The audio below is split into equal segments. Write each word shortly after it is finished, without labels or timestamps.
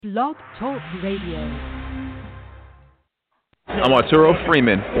Blog Talk Radio. I'm Arturo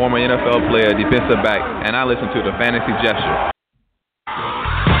Freeman, former NFL player, defensive back, and I listen to the Fantasy Jester.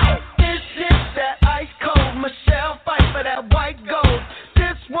 This is that ice cold Michelle fight for that white gold.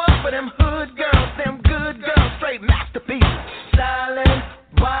 This one for them hood girls, them good girls, straight masterpieces. Stylin',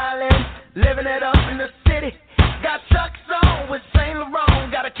 wildin', living it up in the city. Got Chuck's on with Saint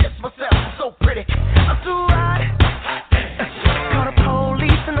Laurent. Gotta kiss myself, I'm so pretty. I'm too hot. Call the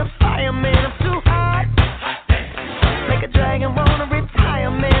police and the fireman. I'm too hot. Make a dragon wanna retire,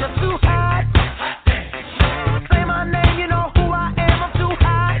 man. I'm too hot. Say my name, you know who I am. I'm too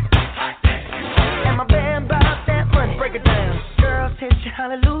hot. And my band bout that money. Break it down. Girls hit you,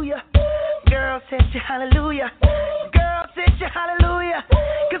 hallelujah. Girls hit you, hallelujah. Girls hit you, hallelujah.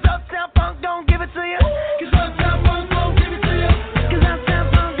 Cause Uptown Funk don't give it to you. Cause Uptown Funk don't give it to you. Cause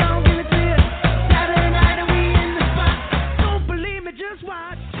Uptown Funk don't give it to you. Saturday night and we in the spot. Don't believe me, just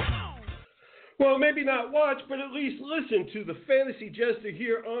watch. Well, maybe not watch, but at least listen to the Fantasy Jester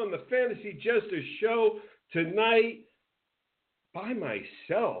here on the Fantasy Jester Show tonight by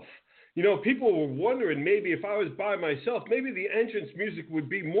myself. You know, people were wondering maybe if I was by myself, maybe the entrance music would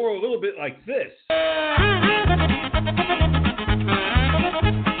be more a little bit like this.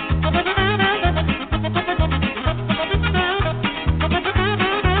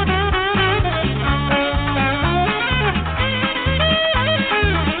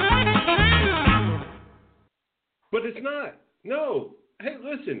 But it's not. No. Hey,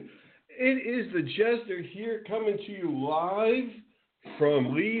 listen. It is the Jester here coming to you live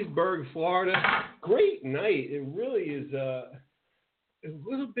from Leesburg, Florida. Great night. It really is a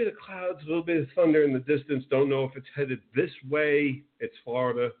little bit of clouds, a little bit of thunder in the distance. Don't know if it's headed this way. It's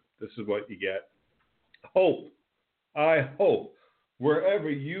Florida. This is what you get. I hope, wherever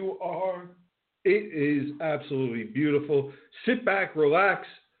you are, it is absolutely beautiful. Sit back, relax,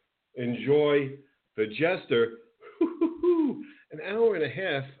 enjoy the Jester. An hour and a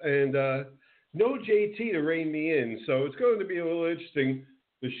half, and no JT to rein me in, so it's going to be a little interesting.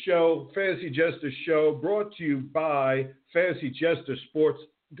 The show, Fantasy Jester Show, brought to you by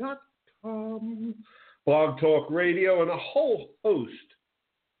FantasyJesterSports.com, Blog Talk Radio, and a whole host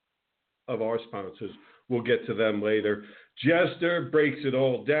of our sponsors. We'll get to them later. Jester breaks it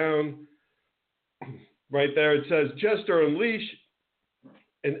all down. Right there it says, Jester Unleashed.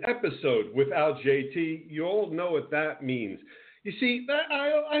 An episode without JT, you all know what that means. You see,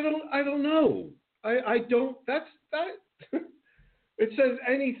 I don't know. I don't. That's that. It says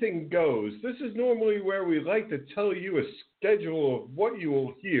anything goes. This is normally where we like to tell you a schedule of what you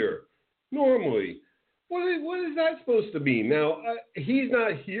will hear. Normally, what is that supposed to mean? Now he's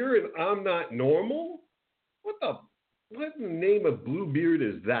not here and I'm not normal. What in the name of Bluebeard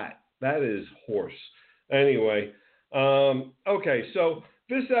is that? That is horse. Anyway, okay, so.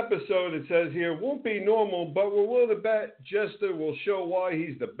 This episode, it says here, won't be normal, but we're willing to bet Jester will show why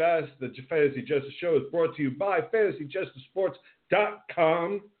he's the best. The Fantasy Jester Show is brought to you by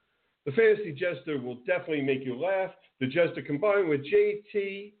FantasyJesterSports.com. The Fantasy Jester will definitely make you laugh. The Jester combined with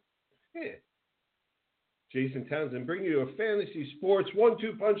JT, Jason Townsend, bring you a fantasy sports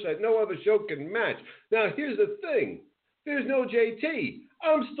 1-2 punch that no other show can match. Now, here's the thing. There's no JT.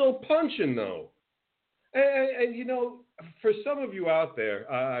 I'm still punching, though. And you know, for some of you out there,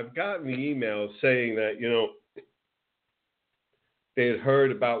 I've gotten the emails saying that, you know, they had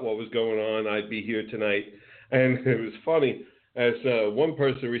heard about what was going on. I'd be here tonight. And it was funny as one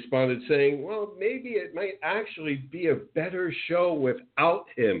person responded saying, well, maybe it might actually be a better show without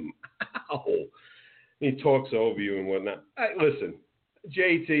him. Ow. He talks over you and whatnot. Listen,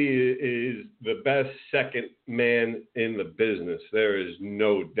 JT is the best second man in the business. There is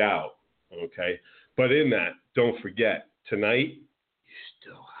no doubt. Okay. But in that, don't forget, tonight, you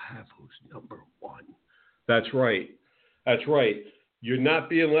still have who's number one. That's right. That's right. You're not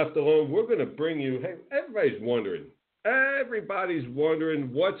being left alone. We're going to bring you, hey, everybody's wondering. Everybody's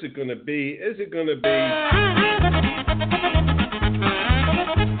wondering, what's it going to be? Is it going to be?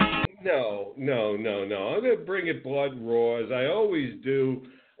 No. I'm going to bring it blood raw, as I always do.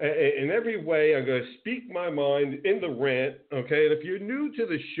 In every way, I'm going to speak my mind in the rant, okay? And if you're new to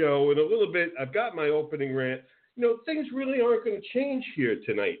the show, in a little bit, I've got my opening rant. You know, things really aren't going to change here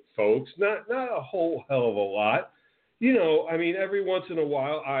tonight, folks. Not a whole hell of a lot. You know, I mean, every once in a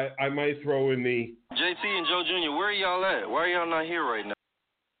while, I might throw in the... JT and Joe Jr., where are y'all at? Why are y'all not here right now?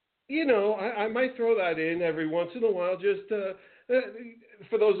 You know, I might throw that in every once in a while, just...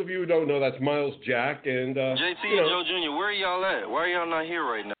 for those of you who don't know, that's Miles Jack and JT and Joe Jr., where are y'all at? Why are y'all not here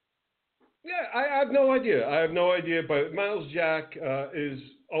right now? Yeah, I have no idea. But Miles Jack is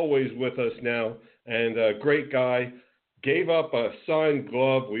always with us now, and a great guy. gave up a signed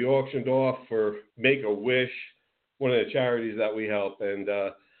glove we auctioned off for Make-A-Wish, one of the charities that we help. And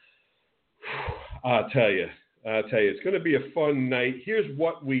I'll tell you, it's going to be a fun night. Here's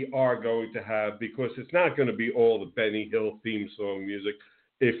what we are going to have, because it's not going to be all the Benny Hill theme song music,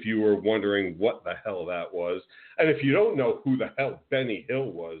 if you were wondering what the hell that was. And if you don't know who the hell Benny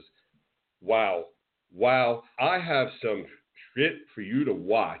Hill was, wow, I have some shit for you to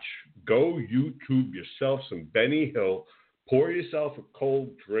watch. Go YouTube yourself some Benny Hill, pour yourself a cold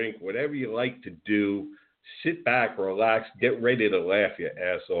drink, whatever you like to do, sit back, relax, get ready to laugh your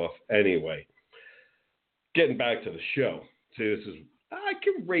ass off. Anyway, getting back to the show. See, I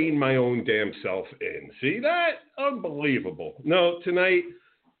can rein my own damn self in. See that? Unbelievable. No, tonight,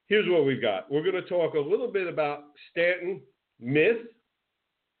 here's what we've got. We're going to talk a little bit about Stanton, myth.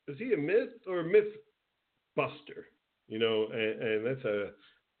 Is he a myth or a myth buster? You know, and that's a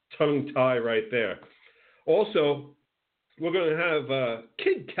tongue tie right there. Also, we're going to have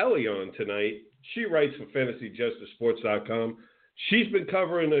Kid Kelly on tonight. She writes for FantasyJesterSports.com. She's been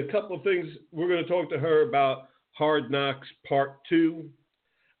covering a couple of things. We're going to talk to her about Hard Knocks Part 2,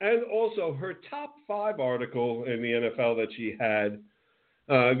 and also her top 5 article in the NFL that she had.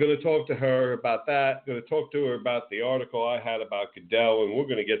 I'm going to talk to her about that. Going to talk to her about the article I had about Goodell, and we're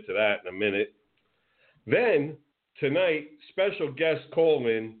going to get to that in a minute. Then, tonight, special guest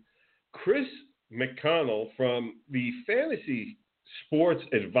call-in, Chris McConnell from the Fantasy Sports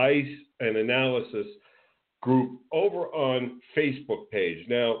Advice and Analysis group over on Facebook page.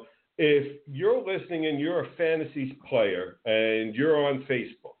 Now, if you're listening and you're a fantasy player and you're on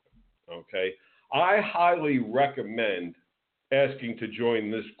Facebook, okay, I highly recommend asking to join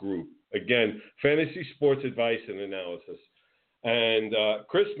this group. Again, Fantasy Sports Advice and Analysis. And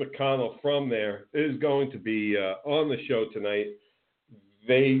Chris McConnell from there is going to be on the show tonight.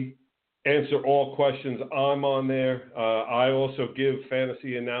 They answer all questions. I'm on there. I also give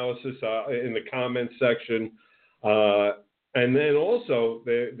fantasy analysis in the comments section. And then also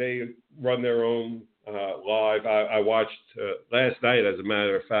they run their own live. I watched last night, as a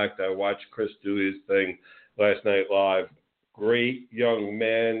matter of fact, I watched Chris do his thing last night live. Great young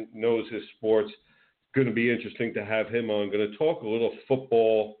man, knows his sports. Going to be interesting to have him on. Going to talk a little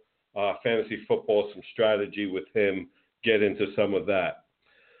football, fantasy football, some strategy with him, get into some of that.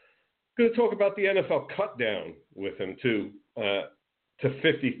 Going to talk about the NFL cut down with him too, to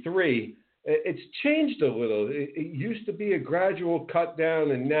 53. It's changed a little. It used to be a gradual cut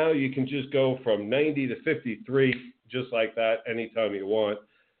down, and now you can just go from 90 to 53 just like that anytime you want.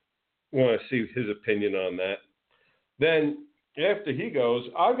 Want to see his opinion on that. Then after he goes,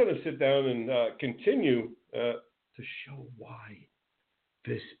 I'm going to sit down and continue to show why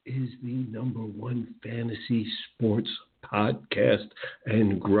this is the #1 fantasy sports podcast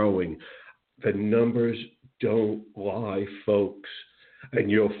and growing. The numbers don't lie, folks.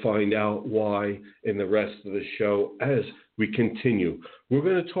 And you'll find out why in the rest of the show as we continue. We're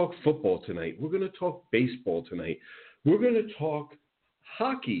going to talk football tonight. We're going to talk baseball tonight. We're going to talk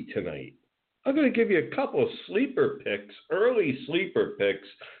hockey tonight. I'm going to give you a couple of sleeper picks, early sleeper picks,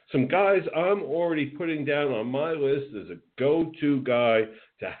 some guys I'm already putting down on my list as a go-to guy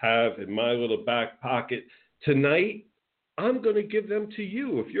to have in my little back pocket. Tonight, I'm going to give them to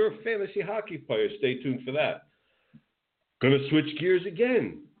you. If you're a fantasy hockey player, stay tuned for that. Going to switch gears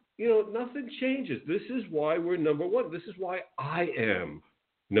again. You know, nothing changes. This is why we're #1. This is why I am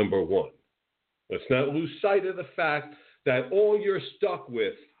 #1. Let's not lose sight of the fact that all you're stuck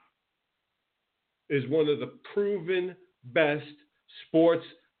with is one of the proven best sports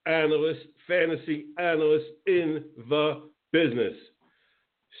analysts, fantasy analysts in the business.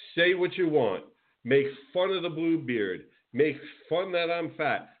 Say what you want. Make fun of the blue beard. Make fun that I'm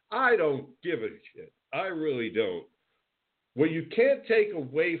fat. I don't give a shit. I really don't. What you can't take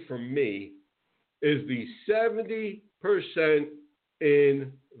away from me is the 70%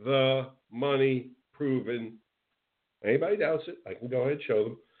 in the money proven. Anybody doubts it, I can go ahead and show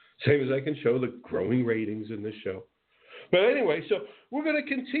them. Same as I can show the growing ratings in this show. But anyway, so we're going to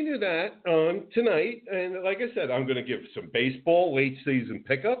continue that on tonight. And like I said, I'm going to give some baseball late season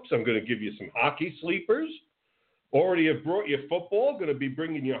pickups. I'm going to give you some hockey sleepers. Already have brought you football. Going to be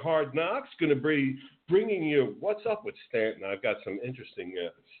bringing you Hard Knocks. Going to be bringing you what's up with Stanton. I've got some interesting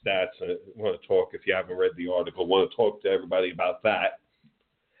stats. I want to talk, if you haven't read the article, want to talk to everybody about that.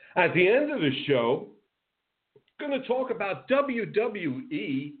 At the end of the show, going to talk about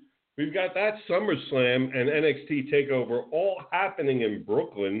WWE. We've got that SummerSlam and NXT TakeOver all happening in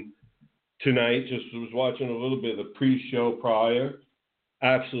Brooklyn tonight. Just was watching a little bit of the pre-show prior.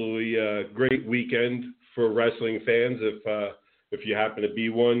 Absolutely great weekend for wrestling fans. If If you happen to be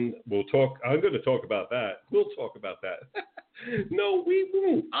one, we'll talk. I'm going to talk about that. We'll talk about that. No, we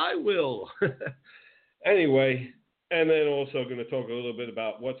won't. I will. Anyway, and then also going to talk a little bit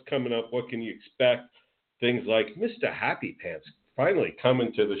about what's coming up. What can you expect? Things like Mr. Happy Pants finally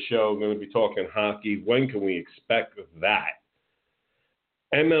coming to the show. Going to be talking hockey. When can we expect that?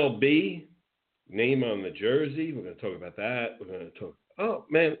 MLB, name on the jersey. We're going to talk about that. We're going to talk. Oh,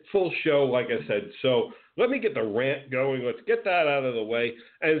 man, full show, like I said. So let me get the rant going. Let's get that out of the way.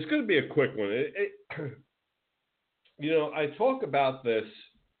 And it's going to be a quick one. I talk about this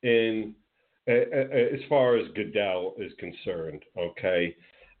in as far as Goodell is concerned, okay?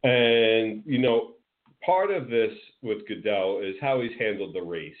 And, part of this with Goodell is how he's handled the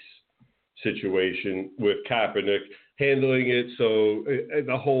race situation with Kaepernick, handling it, so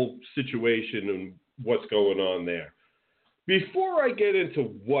the whole situation and what's going on there. Before I get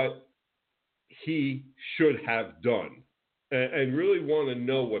into what he should have done, and really want to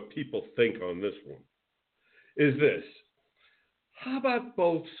know what people think on this one, is this. How about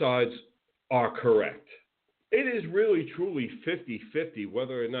both sides are correct? It is really, truly 50-50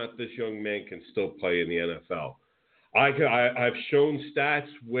 whether or not this young man can still play in the NFL. I've shown stats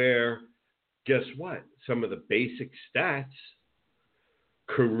where, guess what? Some of the basic stats,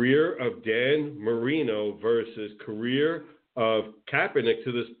 career of Dan Marino versus career of Kaepernick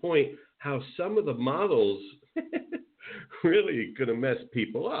to this point, how some of the models really going to mess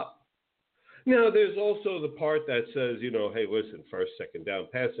people up. Now, there's also the part that says, hey, listen, first, second down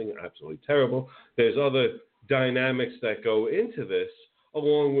passing, absolutely terrible. There's other dynamics that go into this,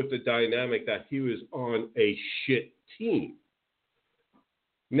 along with the dynamic that he was on a shit team.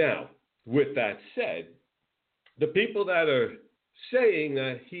 Now, with that said, the people that are saying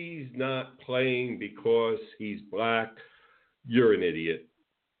that he's not playing because he's black, you're an idiot.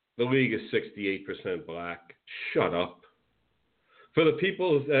 The league is 68% black. Shut up. For the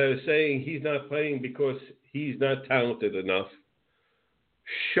people that are saying he's not playing because he's not talented enough,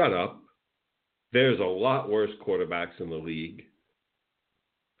 shut up. There's a lot worse quarterbacks in the league.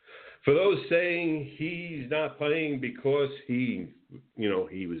 For those saying he's not playing because he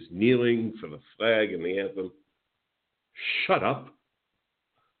was kneeling for the flag and the anthem, shut up.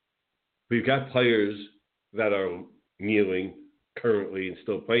 We've got players that are kneeling currently and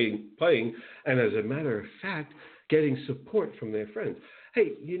still playing, and as a matter of fact, getting support from their friends.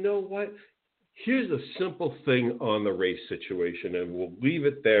 Hey, you know what? Here's a simple thing on the race situation, and we'll leave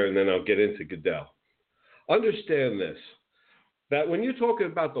it there, and then I'll get into Goodell. Understand this, that when you're talking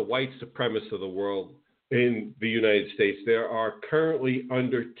about the white supremacists of the world in the United States, there are currently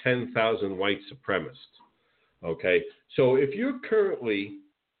under 10,000 white supremacists, okay? So if you're currently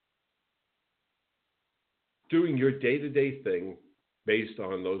doing your day-to-day thing based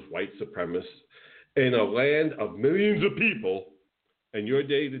on those white supremacists in a land of millions of people, and your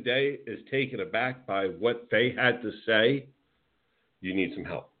day-to-day is taken aback by what they had to say, you need some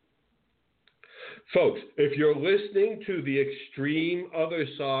help. Folks, if you're listening to the extreme other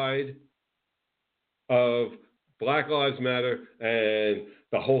side of Black Lives Matter and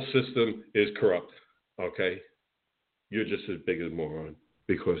the whole system is corrupt, okay, you're just as big as a moron.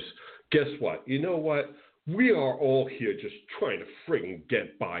 Because guess what? You know what? We are all here just trying to friggin'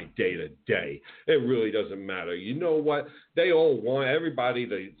 get by day to day. It really doesn't matter. You know what? They all want, everybody,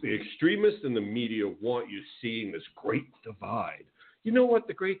 the extremists in the media want you seeing this great divide. You know what?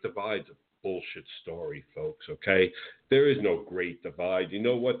 The great divide's a bullshit story, folks, okay? There is no great divide. You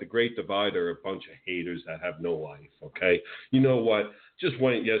know what? The great divide are a bunch of haters that have no life, okay? You know what? Just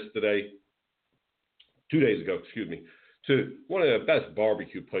went yesterday, 2 days ago, to one of the best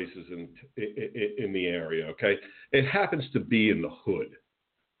barbecue places in the area, okay? It happens to be in the hood,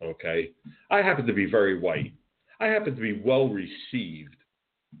 okay? I happen to be very white. I happen to be well received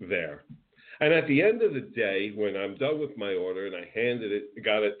there. And at the end of the day, when I'm done with my order and I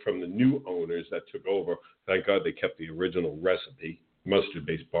got it from the new owners that took over, thank God they kept the original recipe,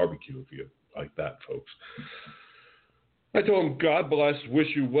 mustard-based barbecue, if you like that, folks. I told him, God bless, wish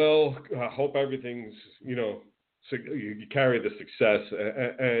you well, hope everything's, so you carry the success,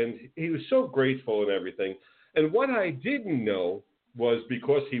 and he was so grateful and everything. And what I didn't know was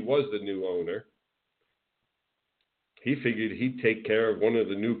because he was the new owner, he figured he'd take care of one of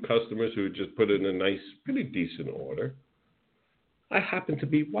the new customers who had just put in a nice, pretty decent order. I happened to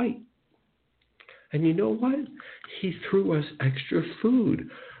be white. And you know what? He threw us extra food.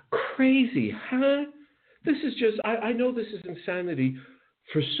 Crazy, huh? This is just, I know this is insanity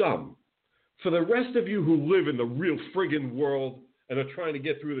for some. For the rest of you who live in the real friggin' world and are trying to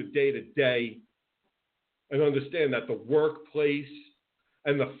get through the day-to-day and understand that the workplace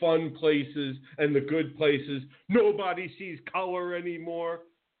and the fun places and the good places. Nobody sees color anymore.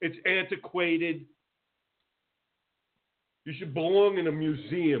 It's antiquated. You should belong in a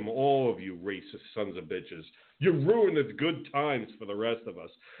museum, all of you racist sons of bitches. You're ruining the good times for the rest of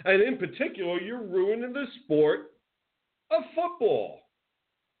us. And in particular, you're ruining the sport of football.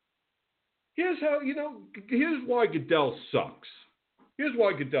 Here's why Goodell sucks. Here's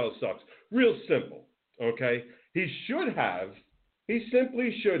why Goodell sucks. Real simple, okay? He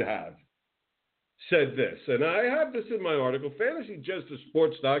simply should have said this. And I have this in my article,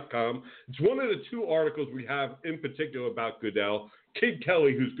 FantasyJesterSports.com. It's one of the two articles we have in particular about Goodell. Kid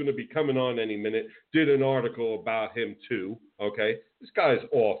Kelly, who's going to be coming on any minute, did an article about him too, okay? This guy's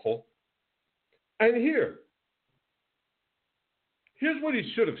awful. And here's what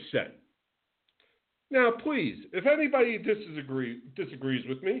he should have said. Now, please, if anybody disagrees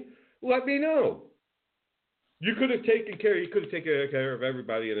with me, let me know. He could have taken care of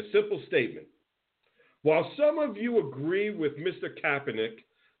everybody in a simple statement. While some of you agree with Mr. Kaepernick,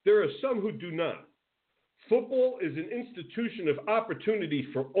 there are some who do not. Football is an institution of opportunity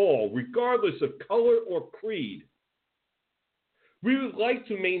for all, regardless of color or creed. We would like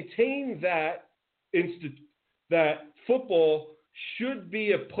to maintain that football should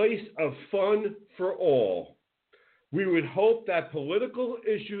be a place of fun for all. We would hope that political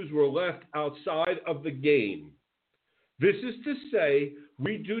issues were left outside of the game. This is to say,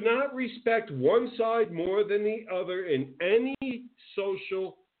 we do not respect one side more than the other in any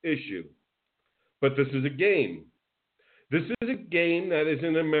social issue. But this is a game. This is a game that is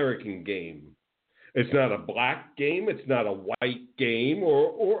an American game. It's not a black game. It's not a white game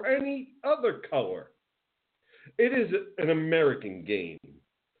or any other color. It is an American game.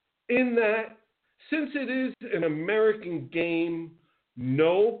 In that, since it is an American game,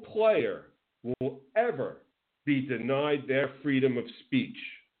 no player will ever be denied their freedom of speech.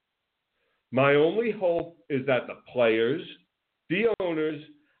 My only hope is that the players, the owners,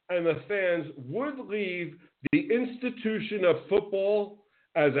 and the fans would leave the institution of football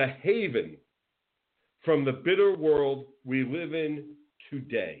as a haven from the bitter world we live in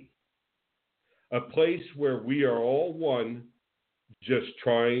today. A place where we are all one, just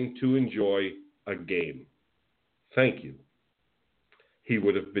trying to enjoy a game. Thank you. He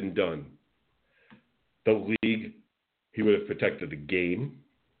would have been done. The league, he would have protected the game.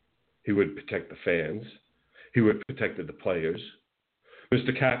 He would protect the fans. He would have protected the players.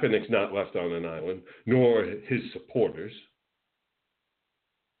 Mr. Kaepernick's not left on an island, nor his supporters.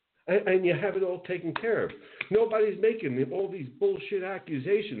 And you have it all taken care of. Nobody's making all these bullshit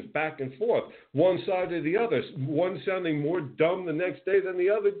accusations back and forth, one side or the other, one sounding more dumb the next day than the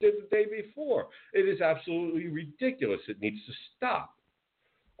other did the day before. It is absolutely ridiculous. It needs to stop.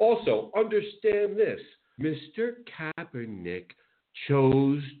 Also, understand this. Mr. Kaepernick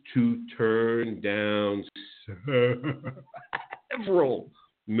chose to turn down several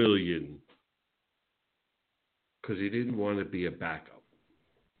million because he didn't want to be a backup.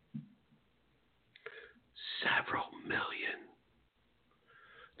 Several million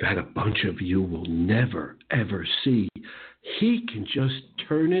that a bunch of you will never, ever see. He can just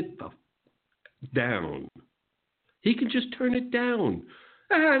turn it down. He can just turn it down.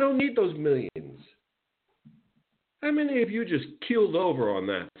 I don't need those millions. How many of you just keeled over on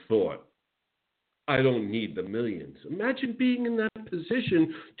that thought? I don't need the millions. Imagine being in that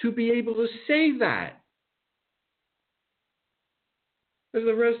position to be able to say that. And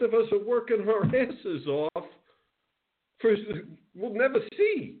the rest of us are working our asses off. We'll never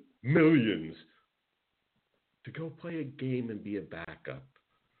see millions to go play a game and be a backup.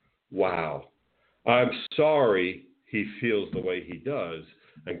 Wow. I'm sorry he feels the way he does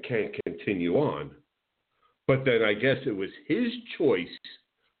and can't continue on. But then I guess it was his choice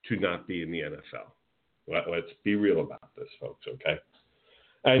to not be in the NFL. Let's be real about this, folks, okay?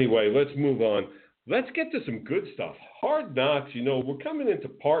 Anyway, let's move on. Let's get to some good stuff. Hard Knocks, we're coming into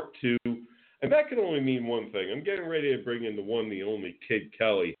part 2, and that can only mean one thing. I'm getting ready to bring in the one, the only Kid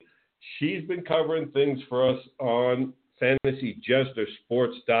Kelly. She's been covering things for us on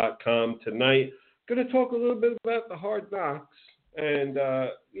FantasyJesterSports.com tonight. Going to talk a little bit about the Hard Knocks, and,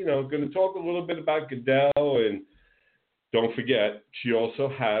 going to talk a little bit about Goodell, and don't forget, she also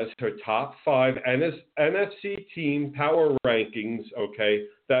has her top 5 NFC team power rankings, okay,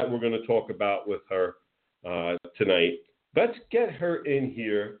 that we're going to talk about with her tonight. Let's get her in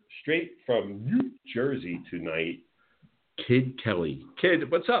here straight from New Jersey tonight. Kid Kelly.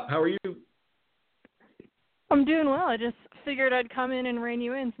 Kid, what's up? How are you? I'm doing well. I just figured I'd come in and rein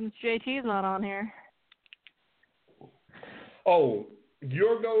you in since JT's not on here. Oh,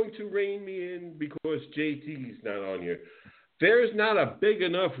 you're going to rein me in because JT's not on here. there's not a big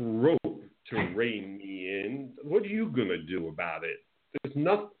enough rope to rein me in. What are you going to do about it? There's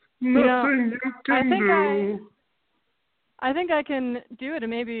nothing you can do. I think I can do it in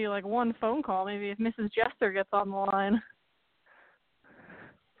maybe like one phone call, maybe if Mrs. Jester gets on the line.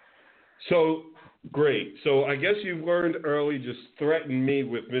 So, great. So I guess you've learned early, just threaten me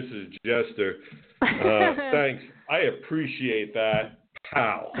with Mrs. Jester. Thanks. I appreciate that,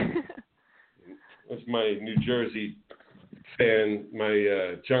 pal. That's my New Jersey fan,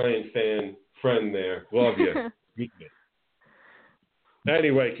 my Giant fan friend there. Love you.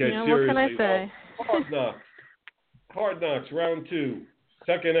 Anyway, Kate, seriously. What can I say? Hard Knocks, round 2,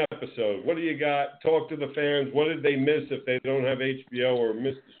 second episode. What do you got? Talk to the fans. What did they miss if they don't have HBO or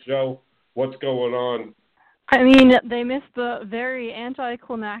missed the show? What's going on? I mean, they missed the very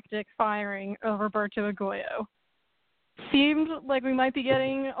anticlimactic firing of Roberto Agoyo. Seemed like we might be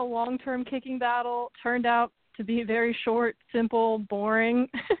getting a long-term kicking battle. Turned out to be very short, simple, boring,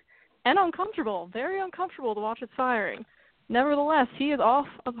 and uncomfortable. Very uncomfortable to watch his firing. Nevertheless, he is off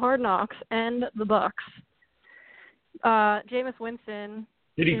of Hard Knocks and the Bucks. Jameis Winston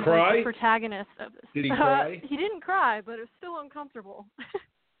Did he is cry? the protagonist of this. Did he cry? He didn't cry, but it was still uncomfortable.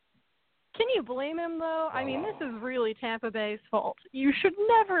 Can you blame him, though? I mean, this is really Tampa Bay's fault. You should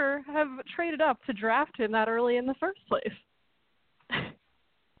never have traded up to draft him that early in the first place.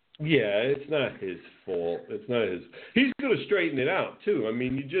 Yeah, it's not his fault. It's not his. He's going to straighten it out too. I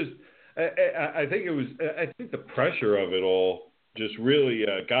mean, I think it was. I think the pressure of it all just really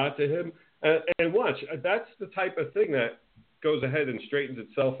got to him. And watch, that's the type of thing that goes ahead and straightens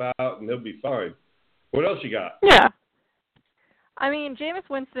itself out, and he'll be fine. What else you got? Yeah. I mean, Jameis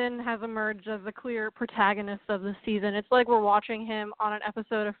Winston has emerged as the clear protagonist of the season. It's like we're watching him on an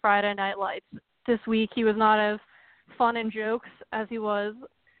episode of Friday Night Lights. This week, he was not as fun and jokes as he was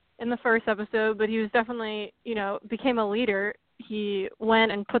in the first episode, but he was definitely, became a leader. He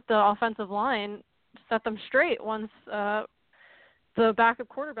went and put the offensive line, set them straight once the backup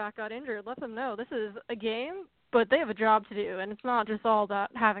quarterback got injured. Let them know this is a game, but they have a job to do, and it's not just all about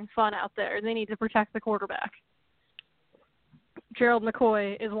having fun out there. They need to protect the quarterback. Gerald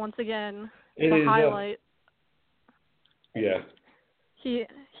McCoy is once again the highlight. Yeah. He's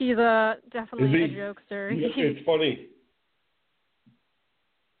definitely a jokester. It's funny.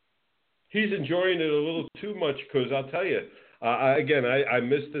 He's enjoying it a little too much because I'll tell you, I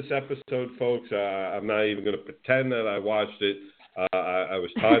missed this episode, folks. I'm not even going to pretend that I watched it. I was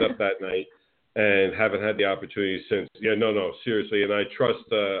tied up that night and haven't had the opportunity since. Yeah, no, seriously. And I trust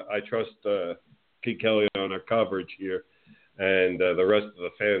Kate Kelly on her coverage here and the rest of the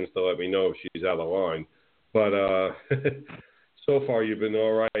fans to let me know if she's out of line. But so far you've been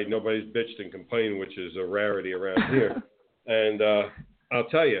all right. Nobody's bitched and complained, which is a rarity around here. And I'll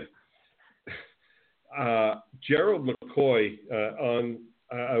tell you, Gerald McCoy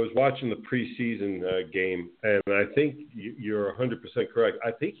I was watching the preseason game, and I think you're 100% correct.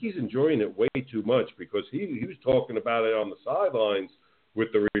 I think he's enjoying it way too much because he was talking about it on the sidelines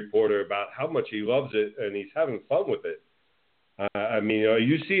with the reporter about how much he loves it, and he's having fun with it. I mean, are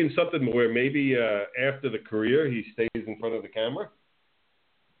you seeing something where maybe after the career he stays in front of the camera?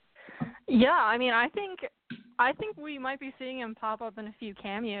 Yeah, I mean, I think we might be seeing him pop up in a few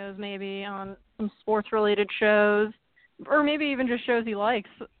cameos, maybe on some sports-related shows, or maybe even just shows he likes.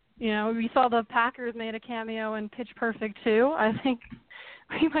 We saw the Packers made a cameo in Pitch Perfect too. I think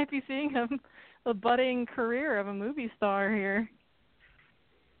we might be seeing him a budding career of a movie star here.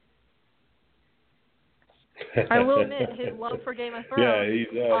 I will admit his love for Game of Thrones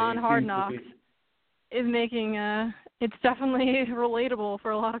on Hard Knocks is making it's definitely relatable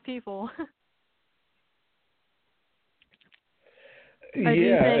for a lot of people. I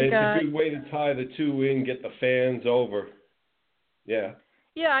do think, it's a good way to tie the two in, get the fans over. Yeah.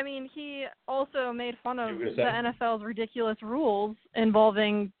 Yeah, I mean, he also made fun of the NFL's ridiculous rules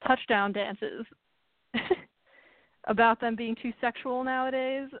involving touchdown dances, about them being too sexual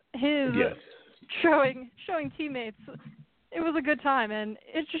nowadays. Showing teammates, it was a good time, and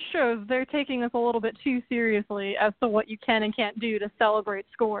it just shows they're taking this a little bit too seriously as to what you can and can't do to celebrate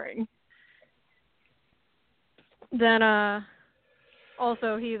scoring. Then,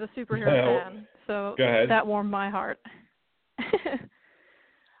 also, he's a superhero fan, so that warmed my heart.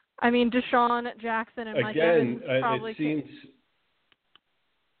 I mean, Deshaun Jackson and Mike Evans probably it seems.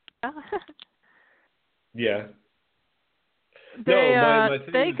 Yeah.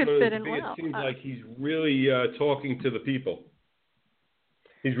 They could fit in well. It seems like he's really talking to the people.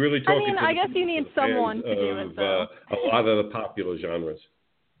 He's really talking. I guess you need someone to do it, though. A lot of the popular genres.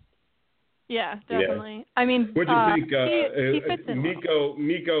 Yeah, definitely. Yeah. I mean, what do you think? He fits in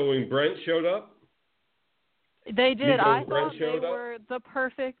Miko and Brent showed up. They did. I Rant thought they showed up? were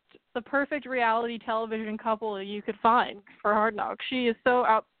the perfect reality television couple that you could find for Hard Knocks. She is so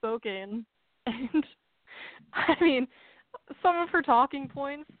outspoken, and I mean, some of her talking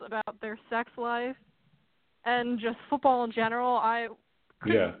points about their sex life and just football in general, I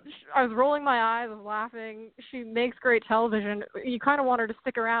was rolling my eyes, I was laughing. She makes great television. You kind of want her to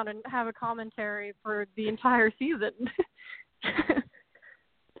stick around and have a commentary for the entire season.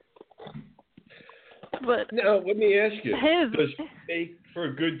 But now, let me ask you, does she make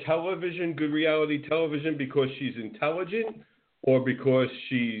for good television, good reality television, because she's intelligent or because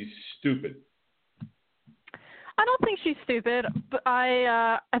she's stupid? I don't think she's stupid, but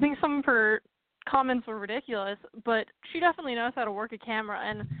I think some of her comments were ridiculous, but she definitely knows how to work a camera,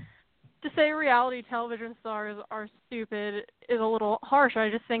 and to say reality television stars are stupid is a little harsh. I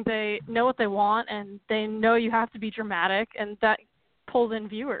just think they know what they want, and they know you have to be dramatic, and that pulls in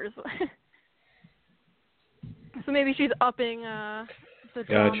viewers. So maybe she's upping the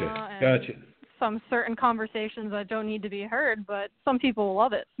drama and some certain conversations that don't need to be heard, but some people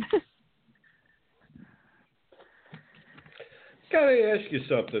love it. Gotta ask you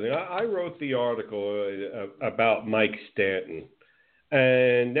something. I wrote the article about Mike Stanton,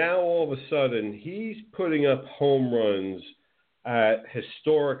 and now all of a sudden he's putting up home runs at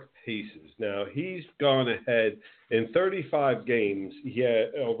historic paces. Now he's gone ahead in 35 games. He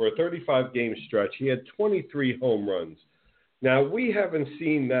had over a 35-game stretch. He had 23 home runs. Now we haven't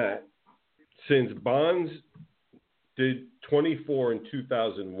seen that since Bonds did 24 in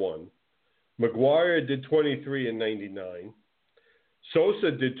 2001. McGuire did 23 in 99.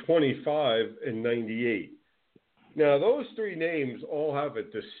 Sosa did 25 in 98. Now, those three names all have a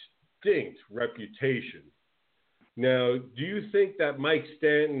distinct reputation. Now, do you think that Mike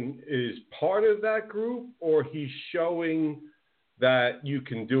Stanton is part of that group, or he's showing that you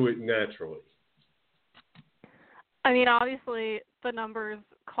can do it naturally? I mean, obviously, the numbers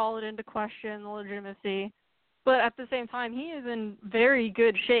call it into question, the legitimacy. But at the same time, he is in very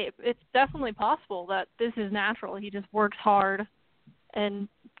good shape. It's definitely possible that this is natural. He just works hard and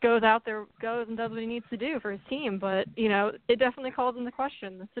goes out there, goes and does what he needs to do for his team. But, you know, it definitely calls into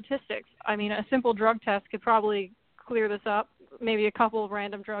question the statistics. I mean, a simple drug test could probably clear this up. Maybe a couple of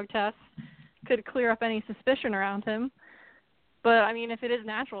random drug tests could clear up any suspicion around him. But, I mean, if it is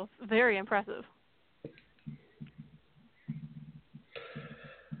natural, it's very impressive.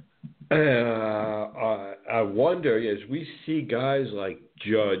 I wonder, as we see guys like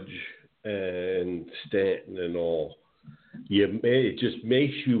Judge and Stanton and all, it just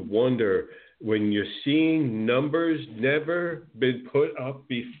makes you wonder when you're seeing numbers never been put up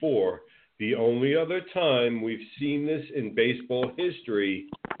before. The only other time we've seen this in baseball history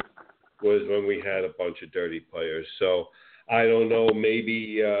was when we had a bunch of dirty players. So I don't know,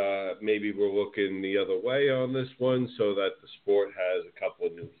 maybe we're looking the other way on this one so that the sport has a couple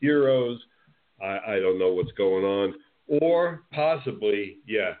of new heroes. I don't know what's going on. Or possibly,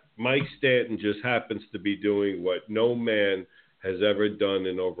 Mike Stanton just happens to be doing what no man has ever done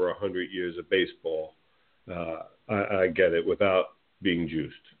in over 100 years of baseball. I get it, without being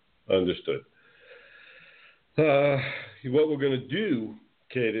juiced. Understood. What we're going to do,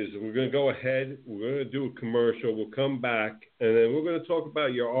 Kate, is we're going to go ahead, we're going to do a commercial, we'll come back, and then we're going to talk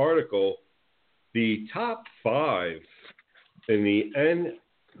about your article, the top 5 in the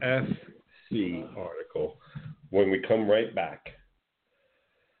NFC article, when we come right back.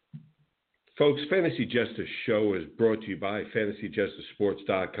 Folks, Fantasy Jester Show is brought to you by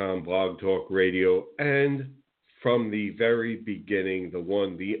FantasyJesterSports.com, Blog Talk Radio, and from the very beginning, the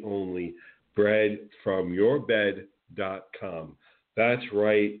one, the only, BreadFromYourBed.com. That's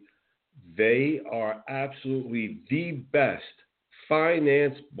right. They are absolutely the best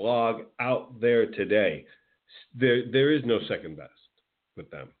finance blog out there today. There is no second best with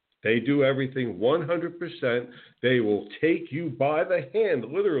them. They do everything 100%. They will take you by the hand,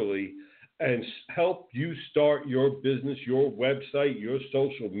 literally, and help you start your business, your website, your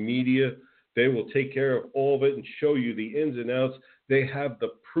social media. They will take care of all of it and show you the ins and outs. They have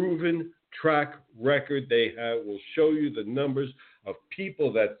the proven track record. They will show you the numbers of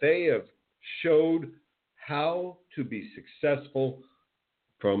people that they have showed how to be successful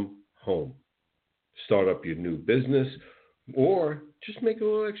from home. Start up your new business or just make a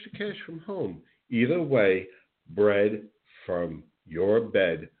little extra cash from home. Either way,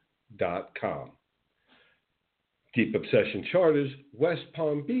 breadfromyourbed.com. Deep Obsession Charters, West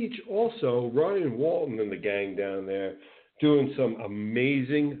Palm Beach. Also, Ryan Walton and the gang down there doing some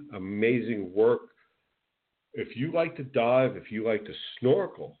amazing, amazing work. If you like to dive, if you like to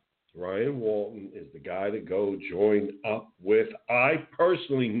snorkel, Ryan Walton is the guy to go join up with. I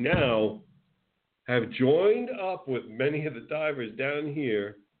personally now have joined up with many of the divers down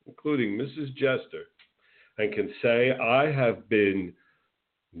here, including Mrs. Jester, and can say I have been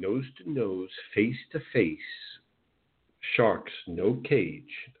nose to nose, face to face, sharks, no cage.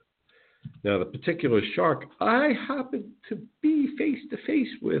 Now, the particular shark I happened to be face to face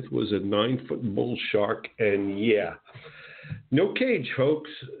with was a 9-foot bull shark, and yeah, no cage,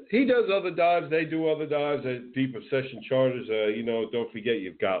 folks. He does other dives. They do other dives at Deep Obsession Charters. Don't forget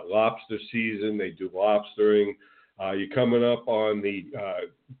you've got lobster season. They do lobstering. You're coming up on the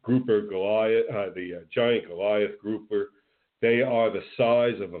grouper Goliath, the giant Goliath grouper. They are the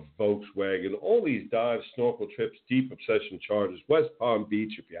size of a Volkswagen. All these dives, snorkel trips, Deep Obsession Charters, West Palm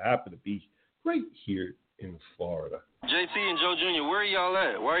Beach, if you happen to be right here in Florida. JC and Joe Jr., where are y'all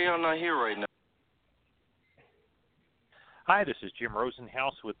at? Why are y'all not here right now? Hi, this is Jim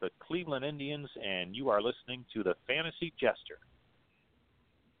Rosenhaus with the Cleveland Indians, and you are listening to the Fantasy Jester.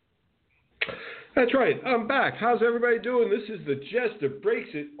 That's right. I'm back. How's everybody doing? This is the Jester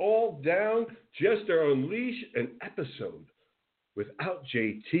Breaks It All Down, Jester Unleashed, an episode without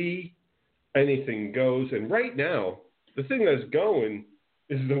JT. Anything goes. And right now, the thing that's going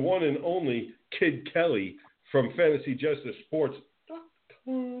is the one and only Kid Kelly from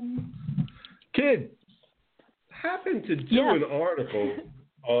FantasyJesterSports.com. Kid, happened to do an article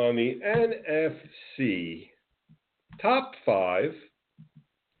on the NFC top 5.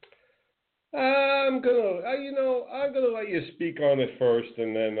 I'm gonna let you speak on it first,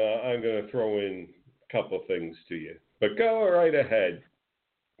 and then I'm gonna throw in a couple of things to you. But go right ahead.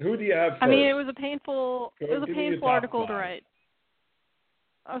 Who do you have first? I mean, it was a painful article to write.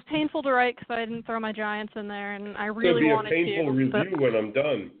 It was painful to write because I didn't throw my Giants in there, and I really wanted to. It'll be a painful review when I'm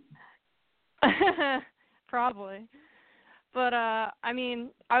done. Probably. But, I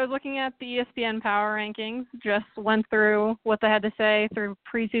was looking at the ESPN Power Rankings, just went through what they had to say through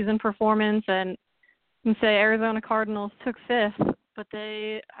preseason performance, and say Arizona Cardinals took 5th, but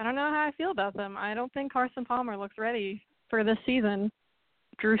I don't know how I feel about them. I don't think Carson Palmer looks ready for this season.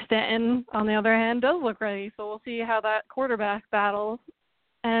 Drew Stanton, on the other hand, does look ready, so we'll see how that quarterback battle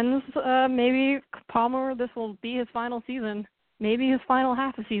ends. Maybe Palmer, this will be his final season, maybe his final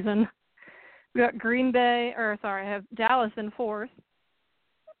half a season. We got I have Dallas in 4th.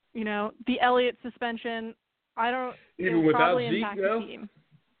 The Elliott suspension, even without Zeke impact now? the team.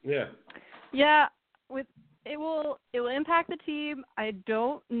 Yeah. Yeah, it will impact the team. I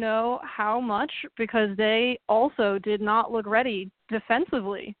don't know how much because they also did not look ready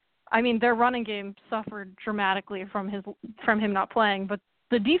defensively. Their running game suffered dramatically from him not playing, but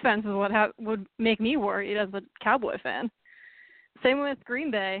the defense is what would make me worried as a Cowboy fan. Same with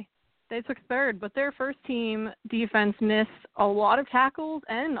Green Bay. They took 3rd, but their first-team defense missed a lot of tackles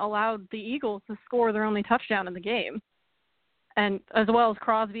and allowed the Eagles to score their only touchdown in the game. And as well as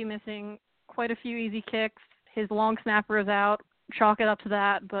Crosby missing quite a few easy kicks. His long snapper is out. Chalk it up to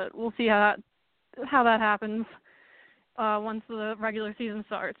that, but we'll see how that happens once the regular season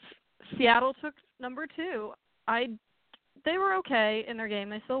starts. Seattle took number 2. They were okay in their game.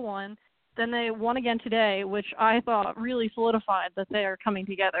 They still won. Then they won again today, which I thought really solidified that they are coming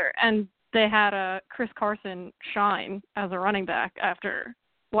together. And they had Chris Carson shine as a running back after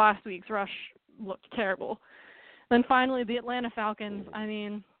last week's rush looked terrible. Then finally, the Atlanta Falcons.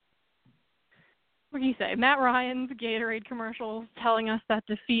 What do you say? Matt Ryan's Gatorade commercial telling us that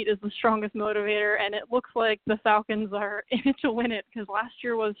defeat is the strongest motivator, and it looks like the Falcons are in it to win it because last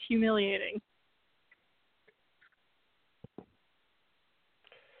year was humiliating.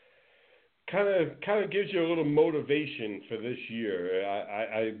 Kind of gives you a little motivation for this year.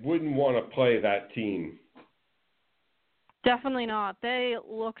 I wouldn't want to play that team. Definitely not. They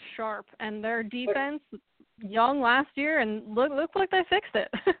look sharp, and their defense, young last year, and looked like they fixed it.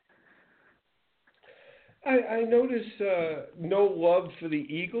 I noticed no love for the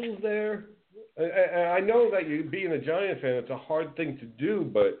Eagles there. I know that you being a Giant fan, it's a hard thing to do,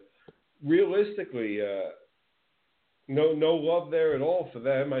 but realistically, no love there at all for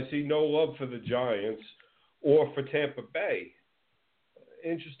them. I see no love for the Giants or for Tampa Bay.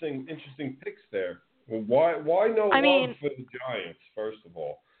 Interesting picks there. Why no love for the Giants, first of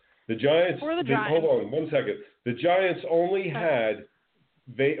all? The Giants. Hold on 1 second. The Giants only had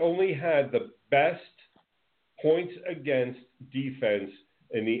the best points against defense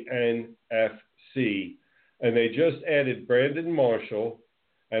in the NFC, and they just added Brandon Marshall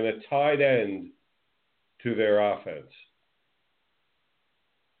and a tight end to their offense.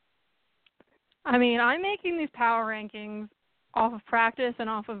 I'm making these power rankings off of practice and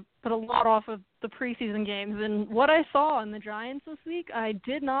but a lot off of the preseason games. And what I saw in the Giants this week, I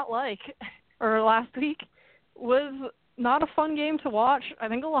did not like, or last week, was not a fun game to watch. I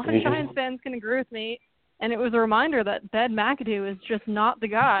think a lot of Giants fans can agree with me. And it was a reminder that Ben McAdoo is just not the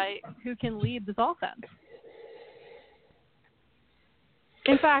guy who can lead this offense.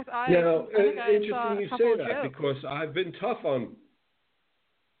 In fact, I think I saw a couple of jokes. Because I've been tough on.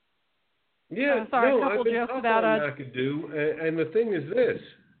 I've been tough about McAdoo, and the thing is this: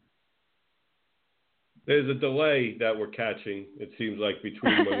 there's a delay that we're catching. It seems like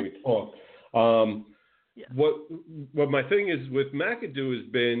between when we talk. What my thing is with McAdoo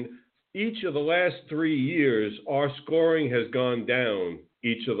has been each of the last 3 years, our scoring has gone down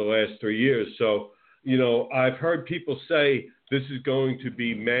each of the last 3 years. So, I've heard people say this is going to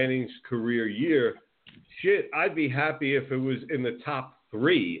be Manning's career year. Shit, I'd be happy if it was in the top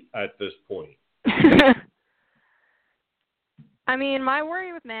 3 at this point. I mean, my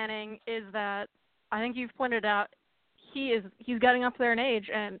worry with Manning is that I think you've pointed out he's getting up there in age,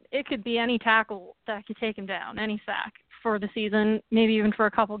 and it could be any tackle that could take him down, any sack for the season, maybe even for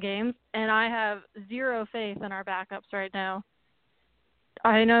a couple games. And I have zero faith in our backups right now.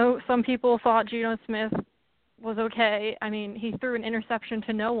 I know some people thought Geno Smith was okay. I mean, he threw an interception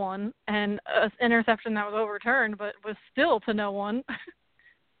to no one, and an interception that was overturned, but was still to no one.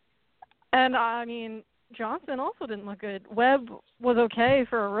 And, I mean, Johnson also didn't look good. Webb was okay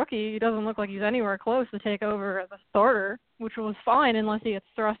for a rookie. He doesn't look like he's anywhere close to take over as a starter, which was fine unless he gets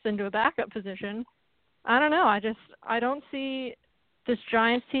thrust into a backup position. I don't know. I don't see this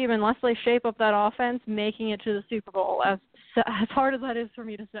Giants team, unless they shape up that offense, making it to the Super Bowl, as hard as that is for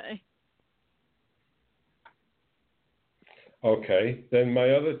me to say. Okay. Then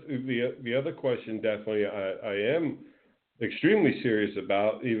the other question definitely I am extremely serious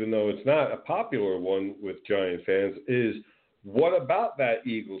about, even though it's not a popular one with Giant fans, is what about that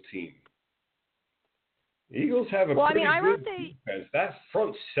Eagle team? Eagles have a pretty good defense. That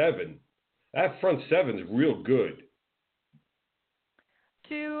front seven's real good.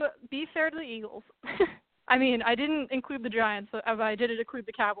 To be fair to the Eagles, I mean, I didn't include the Giants, but I did include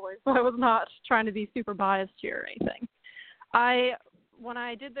the Cowboys, so I was not trying to be super biased here or anything. When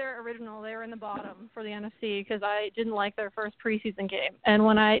I did their original, they were in the bottom for the NFC because I didn't like their first preseason game. And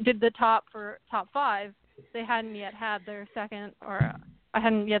when I did the top 5, they hadn't yet had their second, or I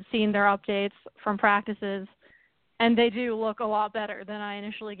hadn't yet seen their updates from practices. And they do look a lot better than I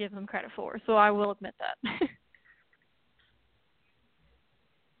initially give them credit for, so I will admit that.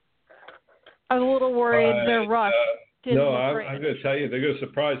 I was a little worried their rush didn't look great. I'm going to tell you, they're going to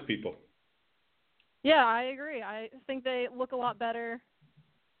surprise people. Yeah, I agree. I think they look a lot better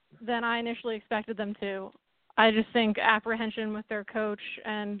than I initially expected them to. I just think apprehension with their coach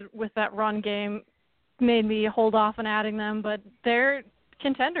and with that run game made me hold off on adding them, but they're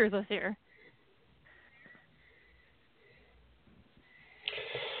contenders this year.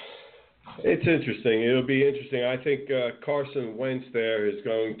 It's interesting. It'll be interesting. I think Carson Wentz there is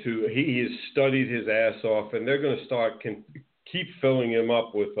going to – he has studied his ass off, and they're going to keep filling him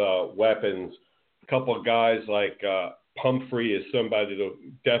up with weapons. A couple of guys like Pumphrey is somebody to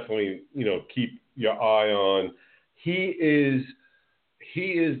definitely, keep your eye on. He is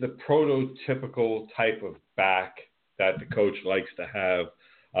the prototypical type of back that the coach likes to have.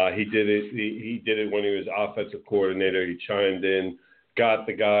 He did it. He did it when he was offensive coordinator. He chimed in, got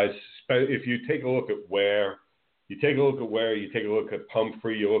the guys. If you take a look at Ware, you take a look at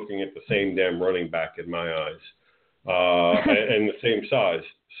Pumphrey, you're looking at the same damn running back in my eyes, and the same size.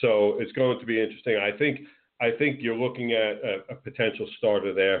 So it's going to be interesting. I think you're looking at a potential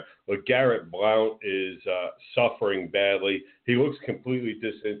starter there. But Garrett Blount is suffering badly. He looks completely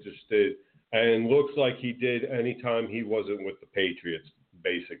disinterested and looks like he did anytime he wasn't with the Patriots,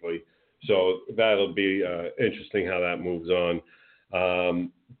 basically. So that'll be interesting how that moves on.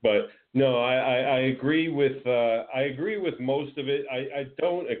 But no, I agree with most of it. I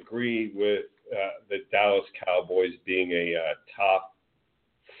don't agree with the Dallas Cowboys being a top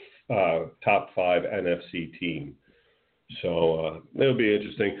 5 NFC team. So it'll be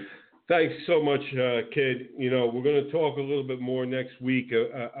interesting. Thanks so much, Kid. We're going to talk a little bit more next week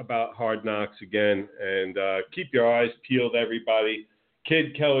about Hard Knocks again, and keep your eyes peeled, everybody.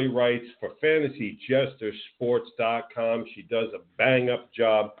 Kid Kelly writes for FantasyJesterSports.com. She does a bang-up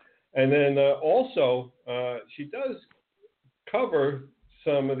job. And then also, she does cover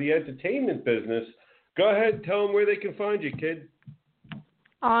some of the entertainment business. Go ahead and tell them where they can find you, Kid.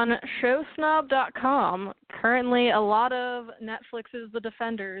 On showsnob.com, currently a lot of Netflix's The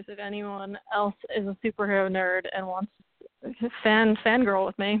Defenders, if anyone else is a superhero nerd and wants to fangirl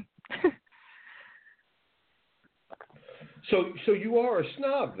with me. So you are a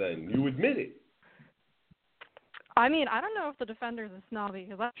snob then? You admit it? I mean, I don't know if The Defenders is snobby,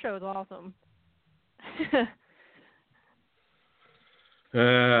 because that show is awesome. But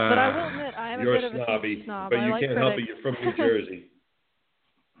I will admit, I am a bit of a snobby, Chiefs snob. but I you like can't critics. help it. You're from New Jersey.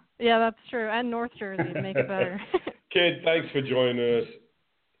 Yeah, that's true. And North Jersey to make it better. Kid, thanks for joining us.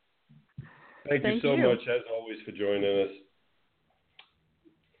 Thank you so much, as always, for joining us.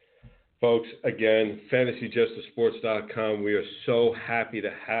 Folks, again, FantasyJesterSports.com. We are so happy to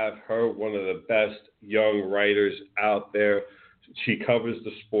have her, one of the best young writers out there. She covers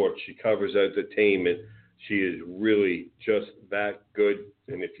the sport. She covers entertainment. She is really just that good.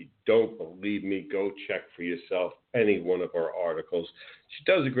 And if you don't believe me, go check for yourself any one of her articles. She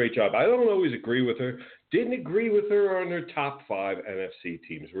does a great job. I don't always agree with her. Didn't agree with her on her top 5 NFC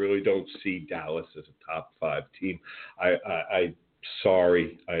teams. Really don't see Dallas as a top 5 team.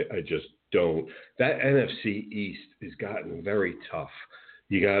 Sorry, I just don't. That NFC East has gotten very tough.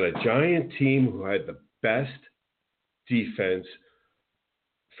 You got a Giant team who had the best defense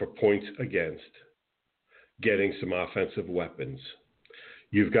for points against, getting some offensive weapons.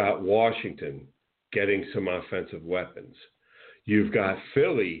 You've got Washington getting some offensive weapons. You've got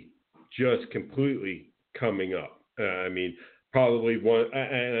Philly just completely coming up. Probably one,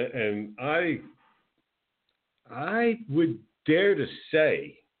 and I would dare to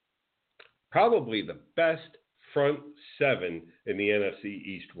say probably the best front 7 in the NFC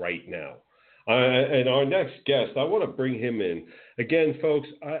East right now. And our next guest, I want to bring him in. Again, folks,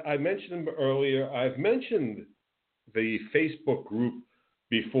 I mentioned him earlier. I've mentioned the Facebook group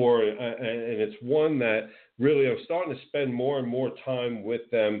before, and it's one that really I'm starting to spend more and more time with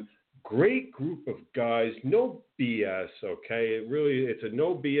them. Great group of guys, no BS, okay? It's a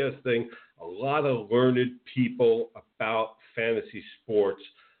no BS thing. A lot of learned people about fantasy sports.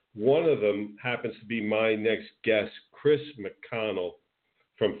 One of them happens to be my next guest, Chris McConnell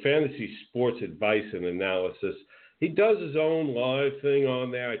from Fantasy Sports Advice and Analysis. He does his own live thing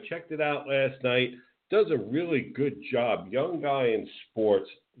on there. I checked it out last night. Does a really good job. Young guy in sports.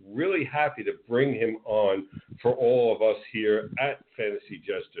 Really happy to bring him on for all of us here at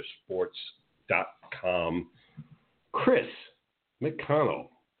FantasyJesterSports.com. Chris McConnell.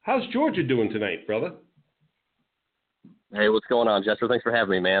 How's Georgia doing tonight, brother? Hey, what's going on, Jester? Thanks for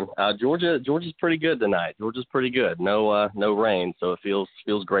having me, man. Georgia's pretty good tonight. Georgia's pretty good. No rain, so it feels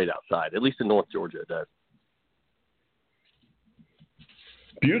great outside. At least in North Georgia, it does.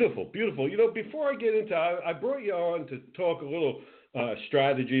 Beautiful, beautiful. Before I get into, I brought you on to talk a little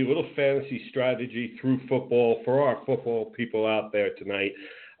strategy, a little fantasy strategy through football for our football people out there tonight.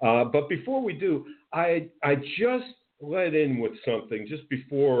 But before we do, I just let in with something just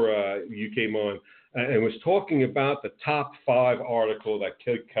before you came on. And was talking about the top 5 article that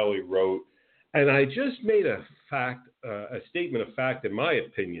Kid Kelly wrote. And I just made a statement of fact, in my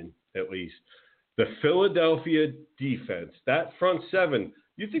opinion, at least. The Philadelphia defense, that front 7,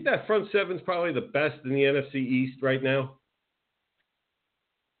 you think that front 7 is probably the best in the NFC East right now?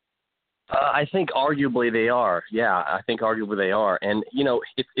 I think arguably they are. Yeah, I think arguably they are. And,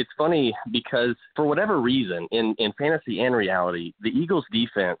 it's funny because for whatever reason, in fantasy and reality, the Eagles'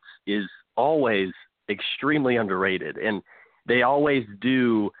 defense is always extremely underrated, and they always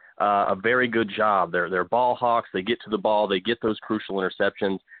do a very good job. They're ball hawks. They get to the ball. They get those crucial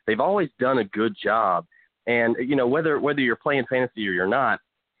interceptions. They've always done a good job. And, whether you're playing fantasy or you're not,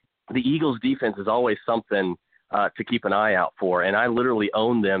 the Eagles' defense is always something to keep an eye out for. And I literally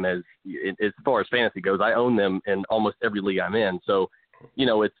own them as far as fantasy goes. I own them in almost every league I'm in. So,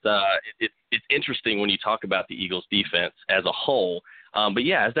 it's interesting when you talk about the Eagles' defense as a whole. But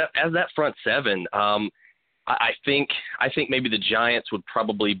yeah, as that front 7, I think maybe the Giants would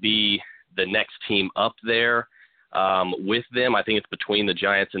probably be the next team up there with them. I think it's between the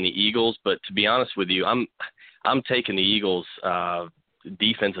Giants and the Eagles. But to be honest with you, I'm taking the Eagles'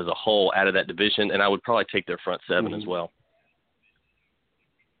 defense as a whole out of that division, and I would probably take their front 7 as well.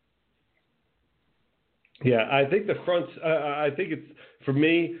 Yeah, I think I think it's, for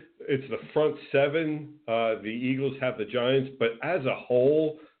me, it's the front 7. The Eagles have the Giants, but as a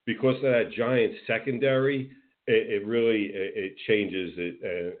whole, because of that Giants secondary, it really changes it,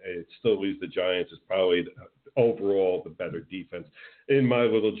 and it still leaves the Giants as probably overall the better defense. In my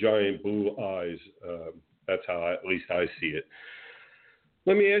little giant blue eyes, that's how at least I see it.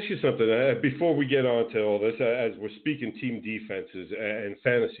 Let me ask you something before we get on to all this, as we're speaking team defenses and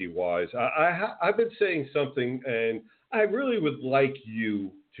fantasy-wise. I've been saying something, and I really would like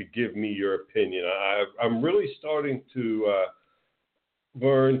you to give me your opinion. I'm really starting to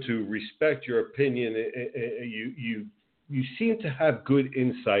learn to respect your opinion. You seem to have good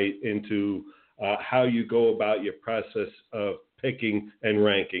insight into how you go about your process of picking and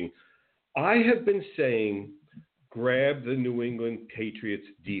ranking. I have been saying, grab the New England Patriots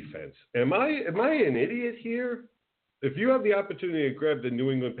defense. Am I an idiot here? If you have the opportunity to grab the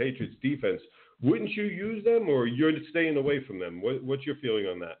New England Patriots defense, wouldn't you use them, or you're staying away from them? What's your feeling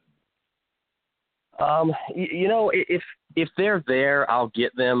on that? If they're there, I'll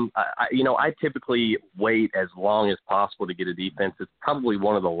get them. I typically wait as long as possible to get a defense. It's probably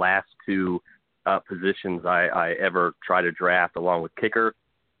one of the last two positions I ever try to draft, along with kicker.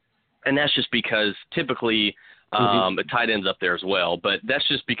 And that's just because typically a tight end's up there as well. But that's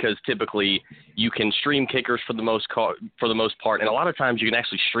just because typically you can stream kickers for the most part, and a lot of times you can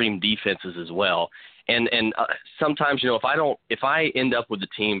actually stream defenses as well. And sometimes, if I end up with the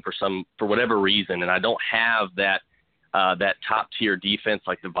team for whatever reason, and I don't have that top tier defense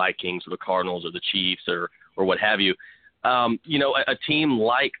like the Vikings or the Cardinals or the Chiefs or what have you, a team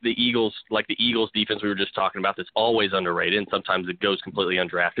like the Eagles defense we were just talking about, that's always underrated, and sometimes it goes completely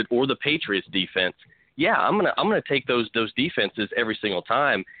undrafted, or the Patriots defense. Yeah, I'm gonna take those defenses every single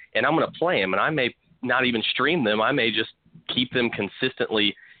time, and I'm gonna play them, and I may not even stream them. I may just keep them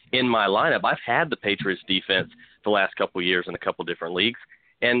consistently in my lineup. I've had the Patriots defense the last couple of years in a couple different leagues,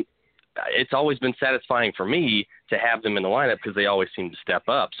 and it's always been satisfying for me to have them in the lineup because they always seem to step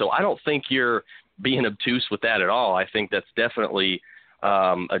up. So I don't think you're being obtuse with that at all. I think that's definitely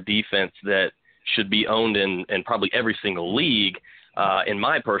a defense that should be owned in probably every single league, in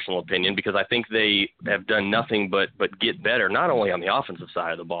my personal opinion, because I think they have done nothing but get better, not only on the offensive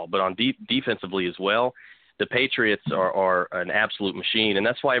side of the ball, but on defensively as well. The Patriots are an absolute machine, and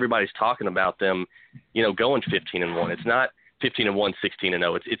that's why everybody's talking about them, going 15-1. It's not 15-1,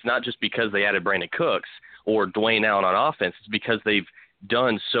 16-0. It's not just because they added Brandon Cooks or Dwayne Allen on offense. It's because they've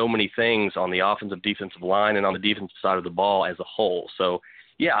done so many things on the offensive, defensive line and on the defensive side of the ball as a whole. So,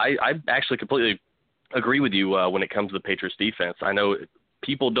 yeah, I actually completely agree with you when it comes to the Patriots defense. I know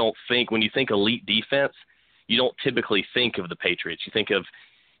people don't think, when you think elite defense, you don't typically think of the Patriots. You think of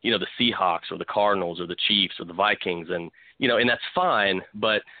the Seahawks or the Cardinals or the Chiefs or the Vikings, and that's fine,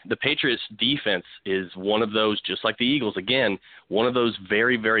 but the Patriots defense is one of those, just like the Eagles, again, one of those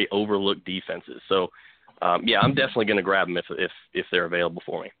very, very overlooked defenses. So, I'm definitely going to grab them if they're available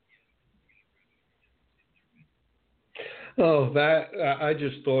for me. Oh, I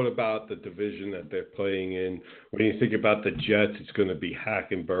just thought about the division that they're playing in. When you think about the Jets, it's going to be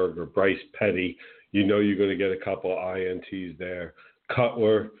Hackenberg or Bryce Petty. You're going to get a couple of INTs there.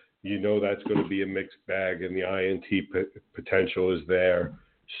 Cutler, that's going to be a mixed bag, and the INT potential is there.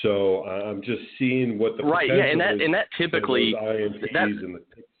 So I'm just seeing what the right, potential yeah, and that typically INTs and the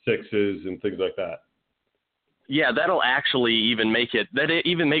sixes and things like that. Yeah, that'll actually even make it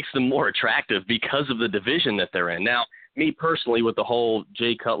makes them more attractive because of the division that they're in. Now, me personally, with the whole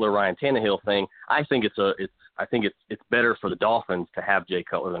Jay Cutler, Ryan Tannehill thing, I think it's better for the Dolphins to have Jay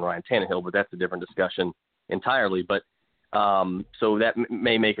Cutler than Ryan Tannehill, but that's a different discussion entirely. But so that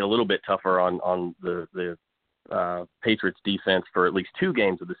may make it a little bit tougher on the Patriots defense for at least 2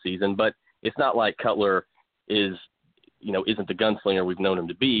 games of the season. But it's not like Cutler isn't the gunslinger we've known him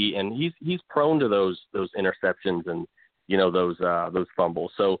to be, and he's prone to those interceptions and those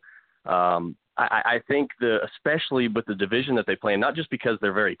fumbles. So I think especially with the division that they play in, not just because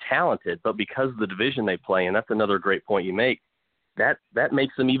they're very talented, but because of the division they play in. That's another great point you make. That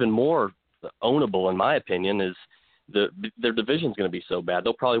makes them even more ownable, in my opinion. Is their division's going to be so bad,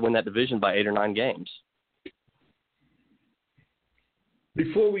 they'll probably win that division by 8 or 9 games.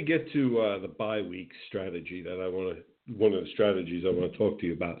 Before we get to the bye week strategy, one of the strategies I want to talk to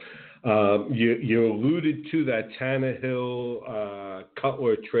you about, you alluded to that Tannehill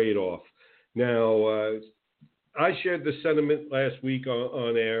Cutler trade-off. Now, I shared the sentiment last week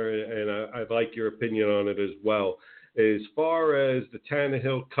on air, and I'd like your opinion on it as well. As far as the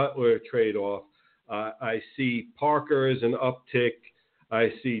Tannehill Cutler trade-off, I see Parker as an uptick.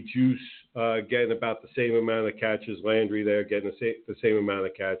 I see Juice getting about the same amount of catches. Landry there getting the same amount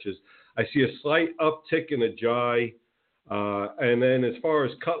of catches. I see a slight uptick in Ajayi. And then as far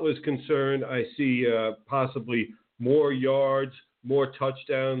as Cutler's concerned, I see possibly more yards, more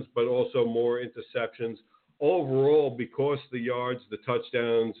touchdowns, but also more interceptions. Overall, because the yards, the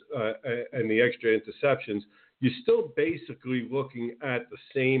touchdowns, and the extra interceptions, you're still basically looking at the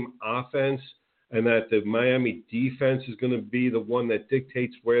same offense, and that the Miami defense is going to be the one that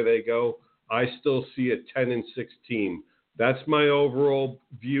dictates where they go. I still see a 10-6 team. That's my overall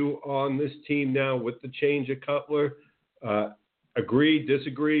view on this team now with the change of Cutler. Agree,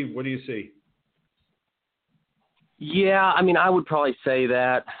 disagree? What do you see? Yeah, I would probably say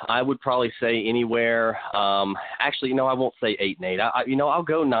that. I would probably say anywhere. Actually, I won't say 8-8. I'll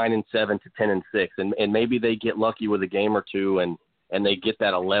go 9-7 to 10-6, and maybe they get lucky with a game or two, and they get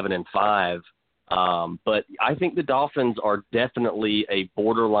that 11-5. But I think the Dolphins are definitely a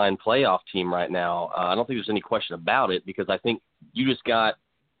borderline playoff team right now. I don't think there's any question about it, because I think you just got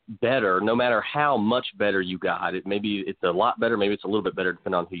better, no matter how much better you got. Maybe it's a lot better, maybe it's a little bit better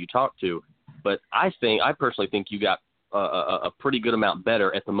depending on who you talk to. But I personally think you got a pretty good amount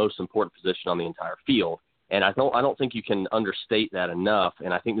better at the most important position on the entire field. And I don't think you can understate that enough.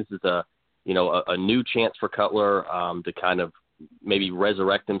 And I think this is a new chance for Cutler to kind of maybe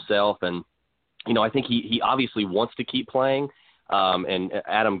resurrect himself. And I think he obviously wants to keep playing. And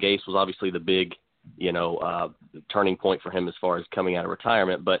Adam Gase was obviously the big turning point for him as far as coming out of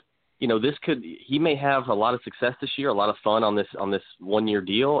retirement. But he may have a lot of success this year, a lot of fun on this 1-year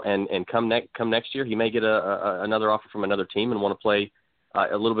deal, and come next year he may get another offer from another team and want to play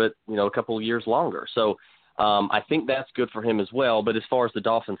a little bit, a couple of years longer. So I think that's good for him as well. But as far as the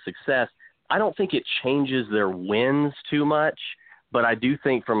Dolphins' success, I don't think it changes their wins too much. But I do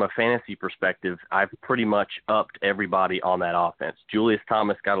think from a fantasy perspective, I've pretty much upped everybody on that offense. Julius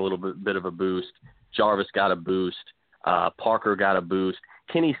Thomas got a little bit of a boost. Jarvis got a boost. Parker got a boost.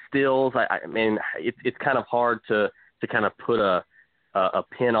 Kenny Stills, I mean, it's kind of hard to kind of put a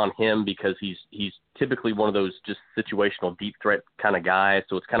pin on him, because he's typically one of those just situational deep threat kind of guys.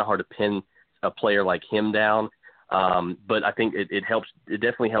 So it's kind of hard to pin a player like him down. But I think it helps. It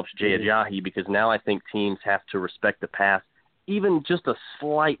definitely helps Jay Ajayi, because now I think teams have to respect the pass even just a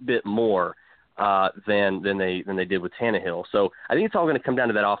slight bit more than they did with Tannehill. So I think it's all going to come down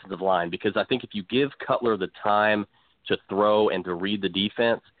to that offensive line, because I think if you give Cutler the time to throw and to read the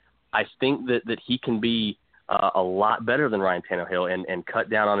defense, I think that he can be a lot better than Ryan Tannehill and cut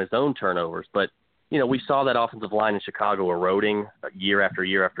down on his own turnovers. But, we saw that offensive line in Chicago eroding year after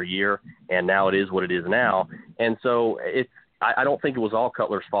year after year, and now it is what it is now. And so I don't think it was all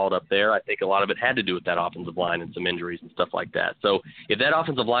Cutler's fault up there. I think a lot of it had to do with that offensive line and some injuries and stuff like that. So if that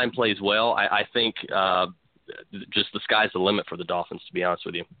offensive line plays well, I think just the sky's the limit for the Dolphins, to be honest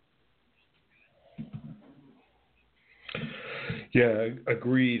with you. Yeah,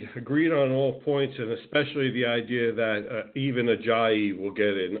 agreed. Agreed on all points, and especially the idea that even Ajayi will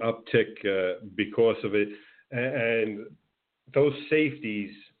get an uptick because of it. And those safeties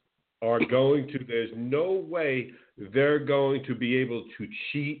are going to – there's no way they're going to be able to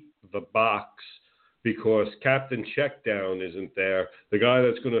cheat the box, because Captain Checkdown isn't there. The guy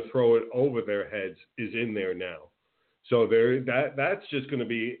that's going to throw it over their heads is in there now. So that's just going to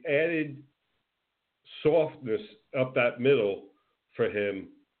be added softness up that middle for him,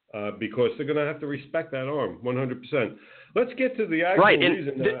 because they're going to have to respect that arm 100%. Let's get to the actual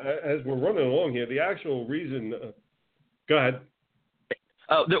reason, as we're running along here, the actual reason. Go ahead.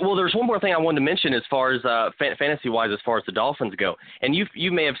 Well, there's one more thing I wanted to mention as far as fantasy-wise, as far as the Dolphins go. And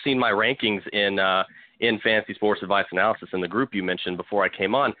you may have seen my rankings in Fantasy Sports Advice Analysis in the group you mentioned before I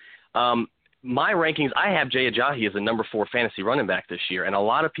came on. My rankings, I have Jay Ajayi as a number 4 fantasy running back this year, and a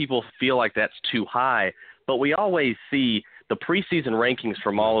lot of people feel like that's too high. But we always see the preseason rankings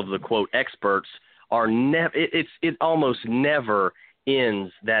from all of the quote experts are it almost never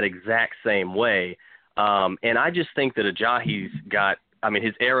ends that exact same way. And I just think that Ajayi's got. I mean,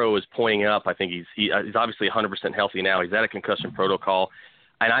 his arrow is pointing up. I think he's obviously 100% healthy now. He's at a concussion protocol.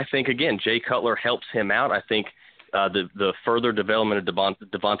 And I think, again, Jay Cutler helps him out. I think the further development of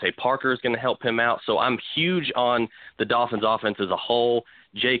Devontae Parker is going to help him out. So I'm huge on the Dolphins offense as a whole,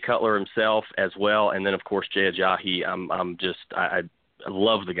 Jay Cutler himself as well. And then, of course, Jay Ajayi. I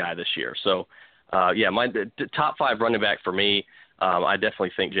love the guy this year. So, my top 5 running back for me, I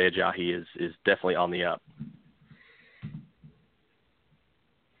definitely think Jay Ajayi is definitely on the up.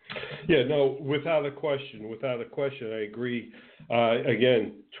 Yeah, no, without a question, I agree.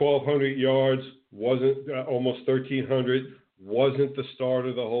 Again, 1,200 yards, wasn't almost 1,300, wasn't the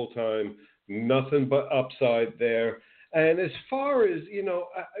starter the whole time, nothing but upside there. And as far as,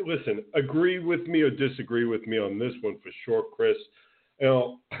 listen, agree with me or disagree with me on this one for sure, Chris.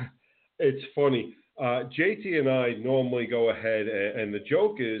 It's funny. JT and I normally go ahead, and the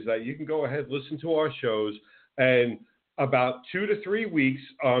joke is that you can go ahead, listen to our shows, and about 2 to 3 weeks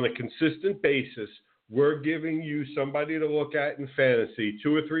on a consistent basis, we're giving you somebody to look at in fantasy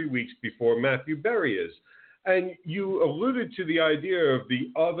 2 or 3 weeks before Matthew Berry is. And you alluded to the idea of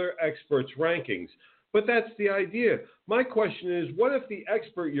the other experts' rankings, but that's the idea. My question is, what if the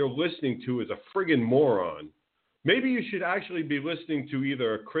expert you're listening to is a friggin' moron? Maybe you should actually be listening to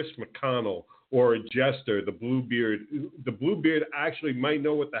either a Chris McConnell or a Jester, the Bluebeard. The Bluebeard actually might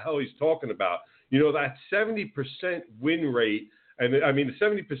know what the hell he's talking about. That 70% win rate, and I mean the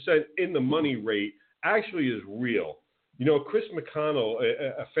 70% in the money rate actually is real. Chris McConnell,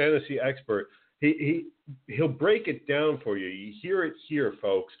 a fantasy expert, he'll break it down for you. You hear it here,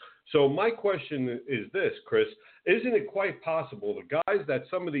 folks. So my question is this, Chris. Isn't it quite possible the guys that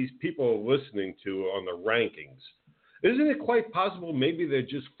some of these people are listening to on the rankings, isn't it quite possible maybe they're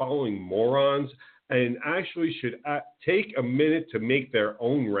just following morons and actually should take a minute to make their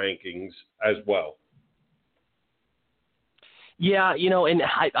own rankings as well? Yeah, and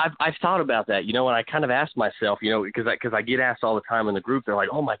I've thought about that, and I kind of asked myself, because I get asked all the time in the group. They're like,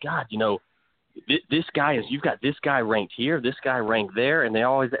 oh my God, this guy you've got this guy ranked here, this guy ranked there, and they're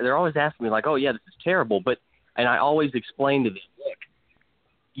always asking me like, oh yeah, this is terrible. And I always explain to them, look,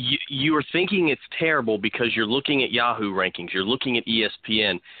 you are thinking it's terrible because you're looking at Yahoo rankings, you're looking at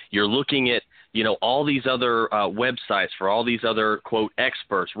ESPN, you're looking at all these other websites for all these other quote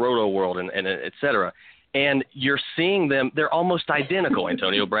experts, Roto World and et cetera. And you're seeing them; they're almost identical.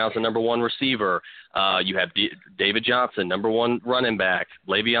 Antonio Brown's the number one receiver. You have David Johnson, number one running back.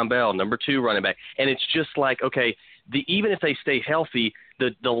 Le'Veon Bell, number two running back. And it's just like, okay, even if they stay healthy,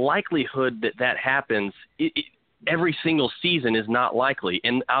 the likelihood that happens every single season is not likely.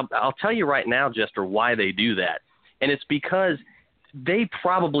 And I'll tell you right now, Jester, why they do that. And it's because they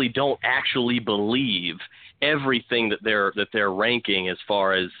probably don't actually believe everything that they're ranking as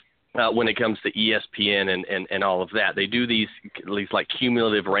far as when it comes to ESPN and all of that. They do these like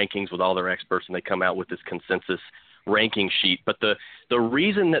cumulative rankings with all their experts, and they come out with this consensus ranking sheet. But the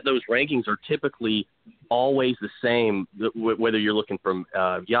reason that those rankings are typically always the same, whether you're looking from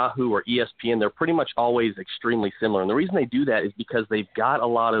Yahoo or ESPN, they're pretty much always extremely similar. And the reason they do that is because they've got a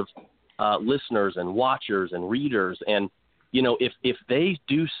lot of listeners and watchers and readers. And if they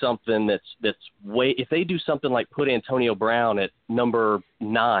do something if they do something like put Antonio Brown at number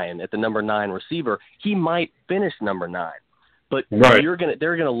 9, at the number 9 receiver, he might finish number 9. But right.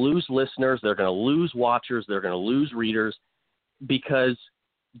 They're gonna lose listeners, they're gonna lose watchers, they're gonna lose readers, because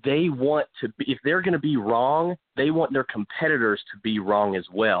they want to be, if they're gonna be wrong, they want their competitors to be wrong as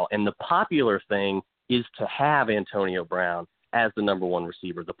well. And the popular thing is to have Antonio Brown as the number 1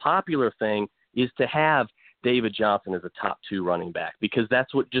 receiver. The popular thing is to have David Johnson as a top 2 running back, because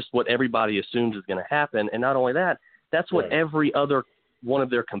that's what everybody assumes is going to happen. And not only that, that's what every other one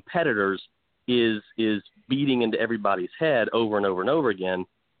of their competitors is beating into everybody's head over and over and over again,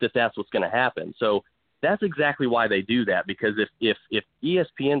 that's what's going to happen. So that's exactly why they do that, because if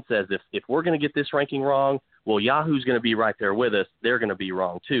ESPN says if we're going to get this ranking wrong, well, Yahoo's going to be right there with us. They're going to be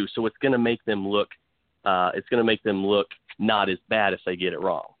wrong too. So it's going to make them look not as bad if they get it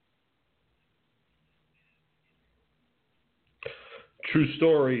wrong. True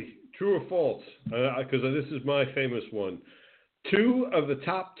story, true or false? Because this is my famous one. 2 of the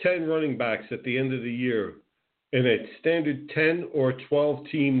top 10 running backs at the end of the year in a standard 10 or 12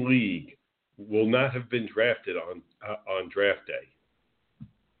 team league will not have been drafted on draft day.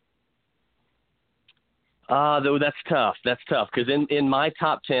 Though that's tough. That's tough, because in my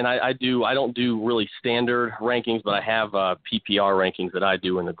top 10, I don't do really standard rankings, but I have PPR rankings that I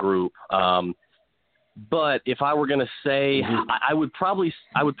do in the group. But if I were going to say, I would probably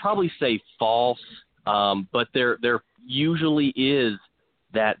say false. But there usually is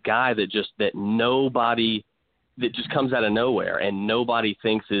that guy that just comes out of nowhere and nobody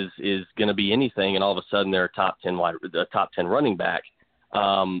thinks is going to be anything, and all of a sudden they're a top 10 running back,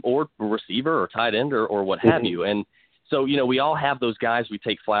 or receiver or tight end or what have you. And so, we all have those guys we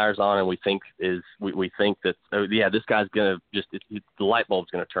take flyers on, and we think that, this guy's going to the light bulb's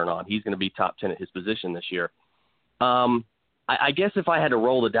going to turn on. He's going to be top 10 at his position this year. I guess if I had to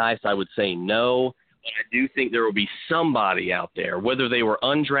roll the dice, I would say no. But I do think there will be somebody out there, whether they were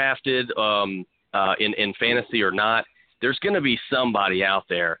undrafted in fantasy or not. There's going to be somebody out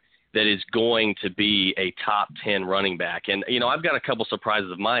there that is going to be a top 10 running back. And, I've got a couple surprises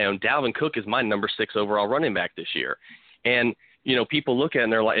of my own. Dalvin Cook is my number 6 overall running back this year. And, people look at it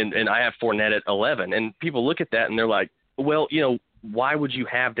and they're like, and I have Fournette at 11, and people look at that and they're like, well, why would you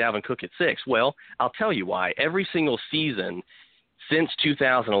have Dalvin Cook at 6? Well, I'll tell you why. Every single season since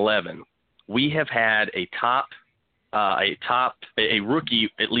 2011, we have had a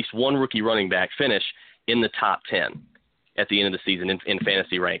rookie, at least one rookie running back finish in the top 10 at the end of the season in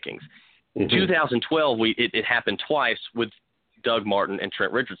fantasy rankings. 2012, it happened twice with Doug Martin and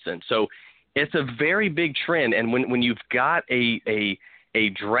Trent Richardson. So it's a very big trend. And when you've got a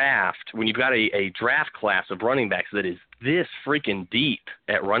draft, when you've got a draft class of running backs that is this freaking deep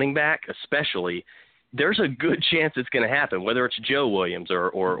at running back, especially, there's a good chance it's going to happen, whether it's Joe Williams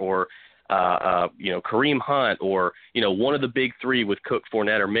or Kareem Hunt, or, one of the big 3 with Cook,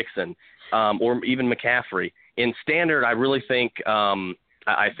 Fournette, or Mixon, or even McCaffrey. In standard, I really think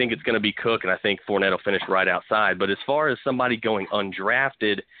I think it's going to be Cook, and I think Fournette will finish right outside. But as far as somebody going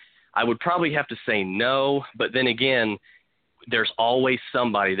undrafted, I would probably have to say no. But then again, there's always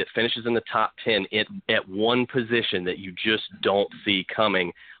somebody that finishes in the top 10 at one position that you just don't see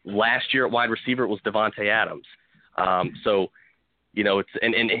coming. Last year at wide receiver, it was Devontae Adams. So, you know,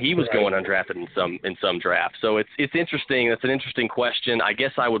 and he was going undrafted in some drafts. So it's interesting. That's an interesting question. I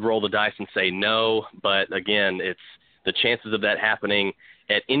guess I would roll the dice and say no, but again, it's the chances of that happening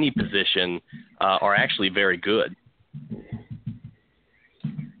at any position are actually very good.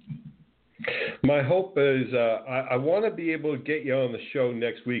 My hope is I want to be able to get you on the show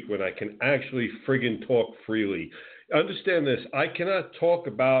next week when I can actually friggin' talk freely. Understand this. I cannot talk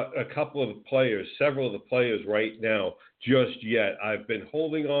about several of the players right now just yet. I've been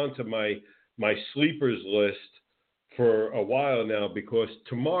holding on to my sleepers list for a while now because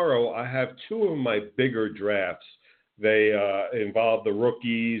tomorrow I have two of my bigger drafts. They involve the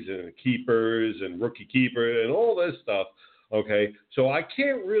rookies and keepers and rookie keeper and all this stuff. Okay, so I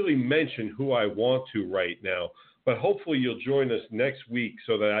can't really mention who I want to right now, but hopefully you'll join us next week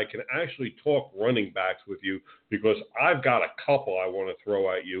so that I can actually talk running backs with you because I've got a couple I want to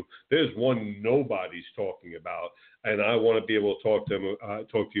throw at you. There's one nobody's talking about, and I want to be able to talk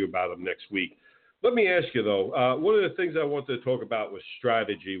to you about them next week. Let me ask you, though, one of the things I wanted to talk about was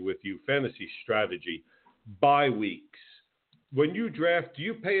strategy with you, fantasy strategy, bye weeks. When you draft, do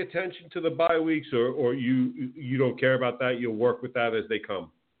you pay attention to the bye weeks or you don't care about that? You'll work with that as they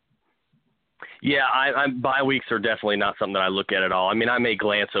come? Yeah, bye weeks are definitely not something that I look at all. I mean, I may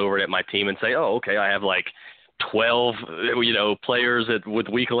glance over it at my team and say, oh, okay, I have like 12, players with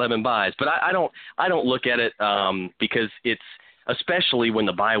week 11 buys, but I don't look at it because it's especially when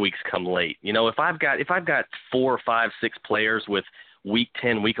the bye weeks come late. You know, if I've got 4, 5, 6 players with week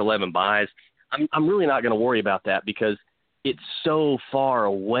 10, week 11 buys, I'm really not going to worry about that because it's so far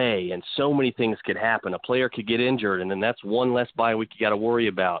away and so many things could happen. A player could get injured, and then that's one less bye week you got to worry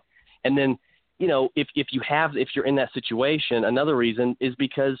about. And then, you know, if you're in that situation, another reason is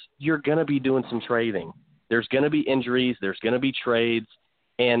because you're going to be doing some trading. There's going to be injuries. There's going to be trades.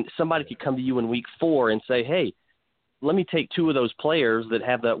 And somebody could come to you in week 4 and say, hey, let me take 2 of those players that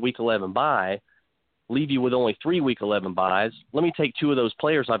have that week 11 bye, leave you with only 3 week 11 buys. Let me take 2 of those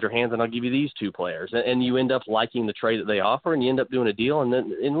players off your hands, and I'll give you these 2 players. And you end up liking the trade that they offer, and you end up doing a deal.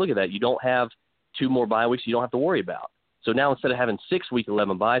 And look at that. You don't have 2 more bye weeks you don't have to worry about. So now instead of having 6 week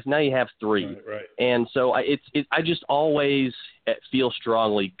 11 buys, now you have 3. Right. And so I just always feel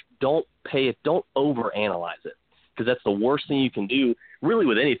strongly, don't overanalyze it, because that's the worst thing you can do really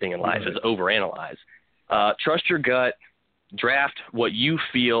with anything in life is overanalyze. Trust your gut, draft what you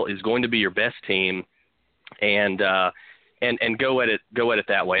feel is going to be your best team, and go at it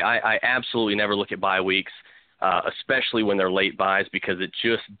that way. I absolutely never look at bye weeks, especially when they're late buys, because it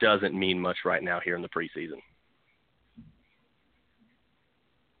just doesn't mean much right now here in the preseason.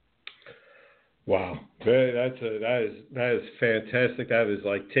 Wow, that is fantastic. That is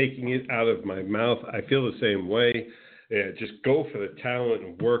like taking it out of my mouth. I feel the same way. Yeah, just go for the talent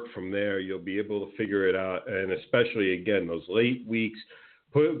and work from there. You'll be able to figure it out, and especially again those late weeks.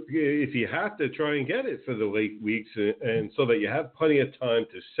 If you have to, try and get it for the late weeks, and so that you have plenty of time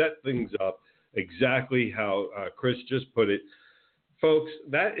to set things up exactly how Chris just put it. Folks,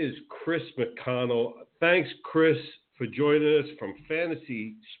 that is Chris McConnell. Thanks, Chris, for joining us from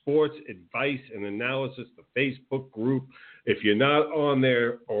Fantasy Sports Advice and Analysis, the Facebook group. If you're not on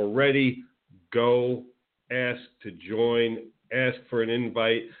there already, go ask to join, ask for an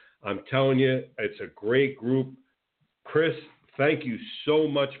invite. I'm telling you, it's a great group. Chris, thank you so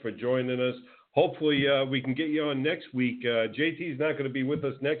much for joining us. Hopefully we can get you on next week. JT's not going to be with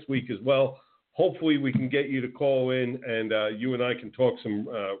us next week as well. Hopefully we can get you to call in, and you and I can talk some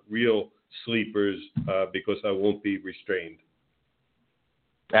real sleepers because I won't be restrained.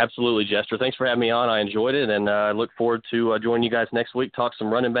 Absolutely, Jester. Thanks for having me on. I enjoyed it, and I look forward to joining you guys next week, talk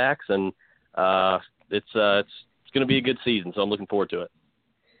some running backs, and it's going to be a good season, so I'm looking forward to it.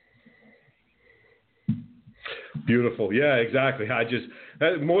 Beautiful. Yeah, exactly.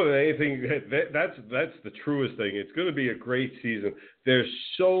 More than anything, that's the truest thing. It's going to be a great season. There's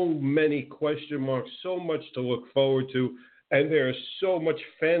so many question marks, so much to look forward to, and there's so much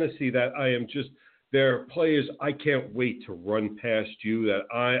fantasy that there are players I can't wait to run past you that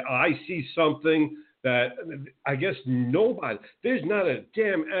I see something that I guess there's not a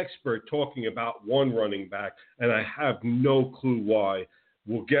damn expert talking about one running back, and I have no clue why.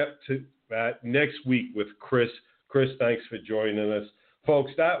 We'll get to that next week with Chris. Chris, thanks for joining us.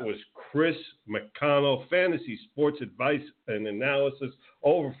 Folks, that was Chris McConnell, Fantasy Sports Advice and Analysis,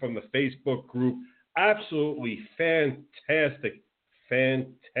 over from the Facebook group. Absolutely fantastic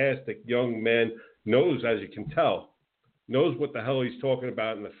young man. Knows, as you can tell, knows what the hell he's talking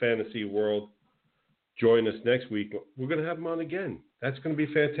about in the fantasy world. join us next week. We're going to have him on again. That's going to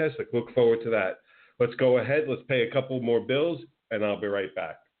be fantastic. Look forward to that. Let's go ahead. Let's pay a couple more bills, and I'll be right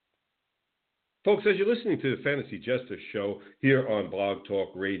back. Folks, as you're listening to the Fantasy Jester Show here on Blog Talk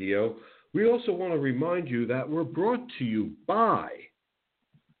Radio, we also want to remind you that we're brought to you by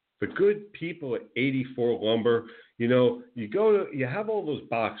the good people at 84 Lumber. You know, you have all those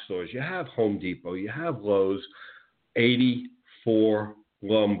box stores. You have Home Depot. You have Lowe's. 84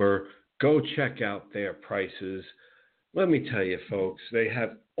 Lumber. Go check out their prices. Let me tell you, folks, they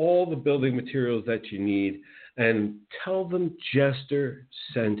have all the building materials that you need. And tell them Jester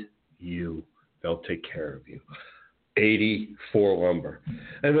sent you. They'll take care of you. 84 Lumber.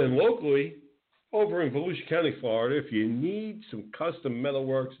 And then locally, over in Volusia County, Florida, if you need some custom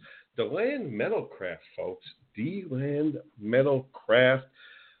metalworks, DeLand Metalcraft, folks. DeLand Metalcraft,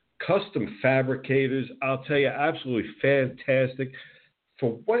 custom fabricators. I'll tell you, absolutely fantastic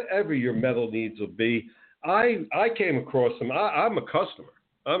for whatever your metal needs will be. I came across them. I'm a customer.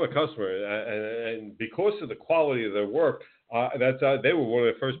 And because of the quality of their work, they were one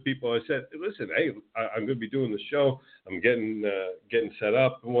of the first people I said, listen, hey, I'm going to be doing the show. I'm getting set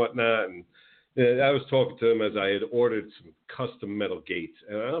up and whatnot. And I was talking to them as I had ordered some custom metal gates.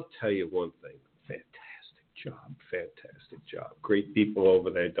 And I'll tell you one thing, fantastic job. Great people over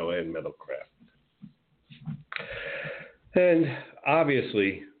there at DeLand Metalcraft. And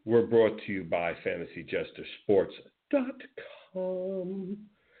obviously, we're brought to you by FantasyJesterSports.com.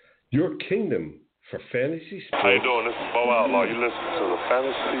 Your kingdom for fantasy sports. How you doing? This is Bo Outlaw. You listen to the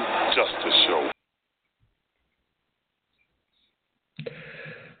Fantasy Jester Show.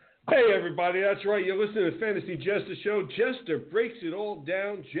 Hey, everybody. That's right. You're listening to the Fantasy Jester Show. Jester breaks it all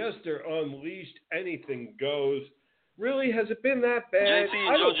down. Jester Unleashed. Anything goes. Really? Has it been that bad? JT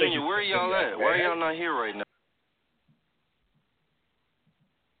and Joe Jr., where y'all at? Why are y'all not here right now?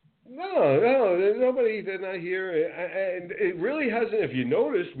 No, nobody. They're not here, and it really hasn't. If you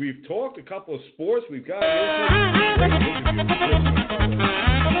notice, we've talked a couple of sports. We've got.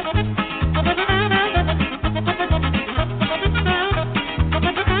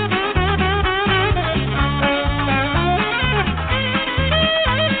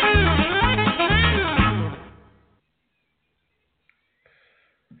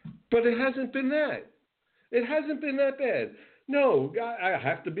 But it hasn't been that. It hasn't been that bad. No, I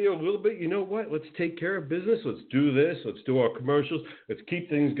have to be a little bit, you know what, let's take care of business. Let's do this. Let's do our commercials. Let's keep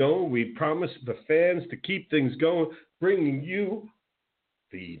things going. We promise the fans to keep things going, bringing you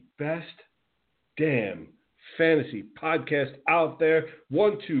the best damn fantasy podcast out there.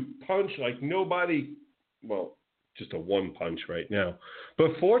 1-2 punch like nobody, well, just a one punch right now.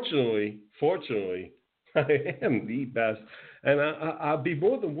 But fortunately, I am the best. And I'll be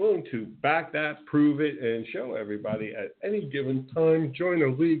more than willing to back that, prove it, and show everybody at any given time. Join a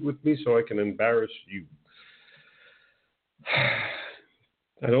league with me so I can embarrass you.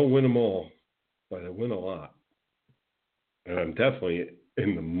 I don't win them all, but I win a lot. And I'm definitely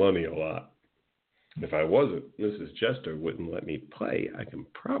in the money a lot. If I wasn't, Mrs. Jester wouldn't let me play. I can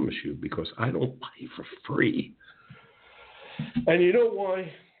promise you, because I don't play for free. And you know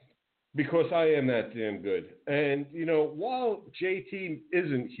why? Because I am that damn good. And, you know, while JT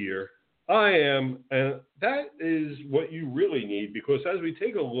isn't here, I am. And that is what you really need, because as we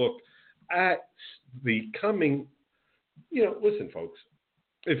take a look at the coming, you know, listen, folks,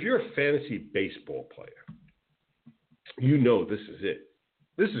 if you're a fantasy baseball player, you know this is it.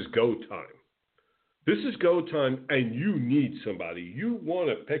 This is go time. This is go time, and you need somebody. You want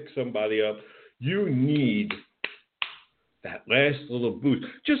to pick somebody up. You need that last little boost.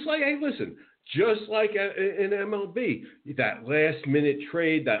 Just like, hey, listen, just like in MLB, that last minute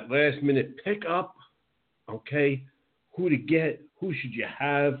trade, that last minute pickup, okay, who to get, who should you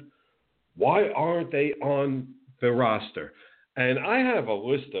have, why aren't they on the roster? And I have a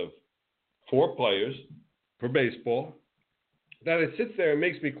list of 4 players for baseball that it sits there and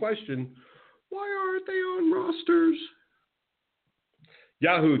makes me question, why aren't they on rosters?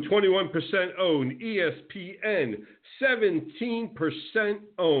 Yahoo, 21% owned. ESPN, 17%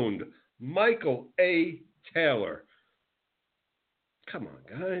 owned. Michael A. Taylor. Come on,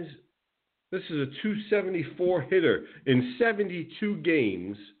 guys. This is a 274 hitter in 72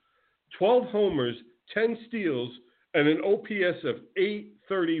 games, 12 homers, 10 steals, and an OPS of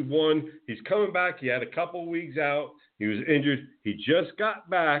 831. He's coming back. He had a couple weeks out. He was injured. He just got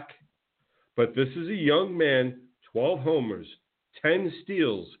back. But this is a young man, 12 homers, 10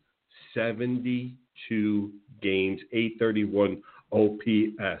 steals, 72 games, 831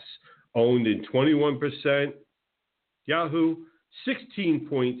 OPS. Owned in 21%. Yahoo,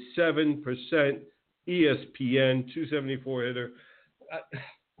 16.7%. ESPN, 274 hitter.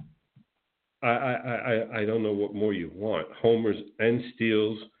 I don't know what more you want. Homers and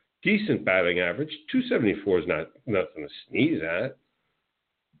steals, decent batting average. 274 is not nothing to sneeze at.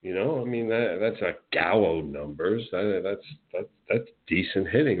 You know, I mean that's not Gallo numbers. That's decent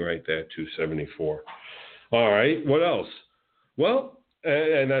hitting right there. 274. All right, what else? Well,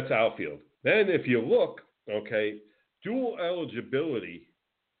 and that's outfield. Then if you look, okay, dual eligibility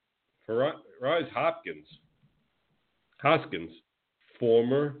for Rise Hoskins,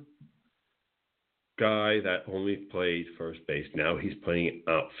 former guy that only played first base. Now he's playing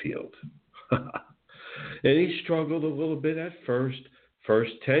outfield. And he struggled a little bit at first.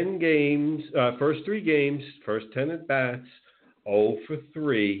 First 10 games, first 3 games, first 10 at bats, 0 for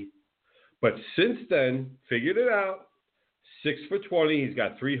 3. But since then, figured it out. 6 for 20. He's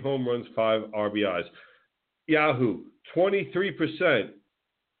got 3 home runs, 5 RBIs. Yahoo, 23%.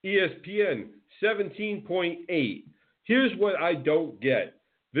 ESPN, 17.8. Here's what I don't get.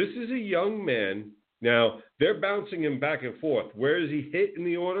 This is a young man. Now, they're bouncing him back and forth. Where is he hit in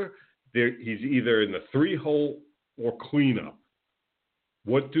the order? He's either in the 3-hole or cleanup.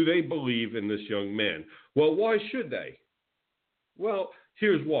 What do they believe in this young man? Well, why should they? Well,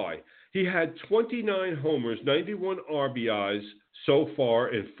 here's why. He had 29 homers, 91 RBIs so far,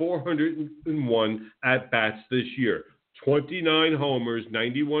 and 401 at-bats this year. 29 homers,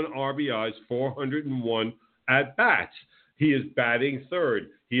 91 RBIs, 401 at-bats. He is batting third.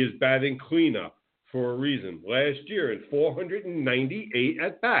 He is batting cleanup for a reason. Last year, in 498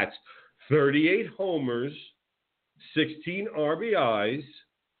 at-bats, 38 homers, 16 RBIs.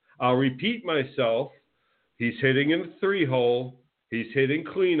 I'll repeat myself. He's hitting in the 3-hole. He's hitting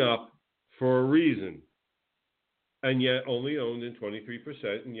cleanup for a reason. And yet only owned in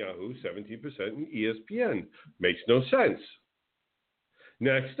 23% in Yahoo, 17% in ESPN. Makes no sense.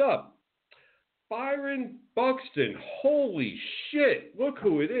 Next up, Byron Buxton. Holy shit, look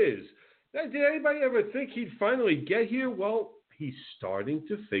who it is. Did anybody ever think he'd finally get here? Well, he's starting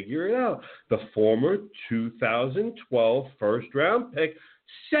to figure it out. The former 2012 first-round pick,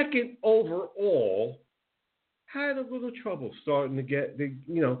 second overall, had a little trouble starting to get,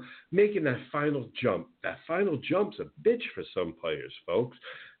 making that final jump. That final jump's a bitch for some players, folks.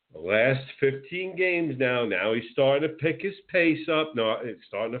 The last 15 games now he's starting to pick his pace up. Now it's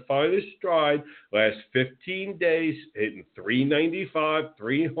starting to find his stride. Last 15 days, hitting 395,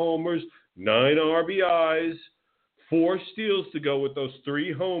 3 homers, 9 RBIs, 4 steals to go with those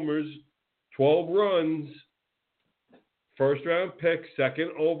 3 homers, 12 runs. First round pick,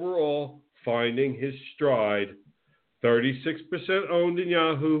 second overall, finding his stride. 36% owned in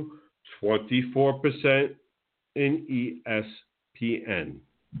Yahoo, 24% in ESPN.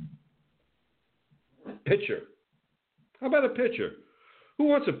 Pitcher. How about a pitcher? Who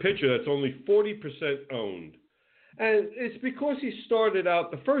wants a pitcher that's only 40% owned? And it's because he started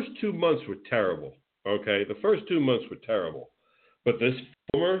out, the first 2 months were terrible. Okay, the first 2 months were terrible. But this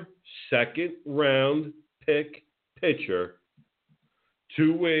former second round pick pitcher,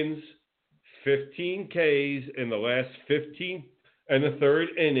 2 wins, 15 Ks in the last 15 and the third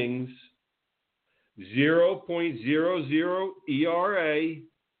innings, 0.00 ERA,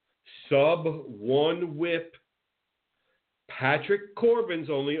 sub-1 whip. Patrick Corbin's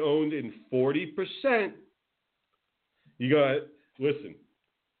only owned in 40%. You got, listen,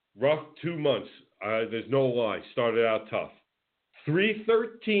 rough 2 months. There's no lie. Started out tough.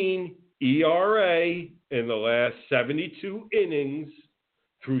 3.13 ERA in the last 72 innings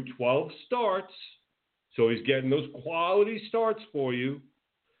through 12 starts. So he's getting those quality starts for you.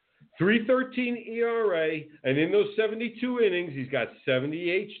 3.13 ERA, and in those 72 innings, he's got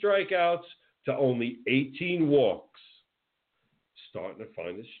 78 strikeouts to only 18 walks. Starting to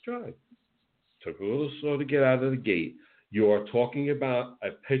find his stride. Took a little slow to get out of the gate. You are talking about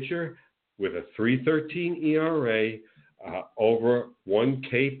a pitcher with a 3.13 ERA, over 1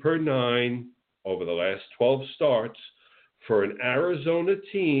 K per 9 over the last 12 starts for an Arizona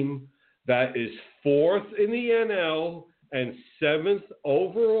team that is 4th in the NL and 7th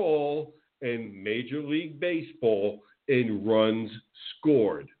overall in Major League Baseball in runs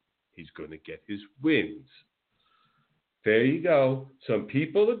scored. He's going to get his wins. There you go. Some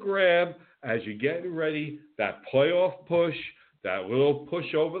people to grab as you're getting ready. That playoff push, that little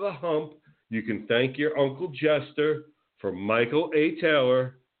push over the hump. You can thank your Uncle Jester for Michael A.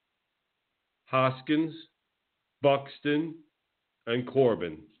 Taylor, Hoskins, Buxton, and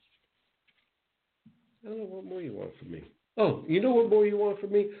Corbin. I don't know what more you want from me. Oh, you know what more you want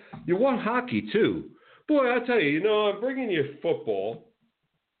from me? You want hockey, too. Boy, I'll tell you, I'm bringing you football,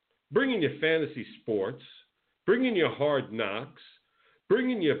 bringing you fantasy sports, bringing you hard knocks,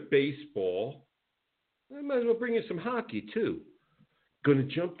 bringing you baseball. I might as well bring you some hockey, too. Going to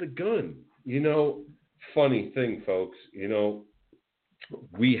jump the gun. Funny thing, folks,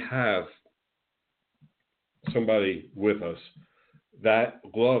 we have somebody with us that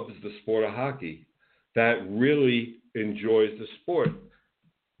loves the sport of hockey, that really enjoys the sport.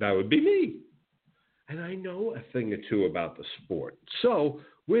 That would be me. And I know a thing or two about the sport. So,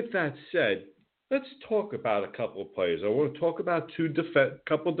 with that said, let's talk about a couple of players. I want to talk about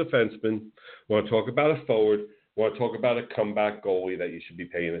couple defensemen. I want to talk about a forward. I want to talk about a comeback goalie that you should be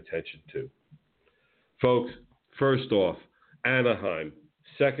paying attention to. Folks, first off, Anaheim,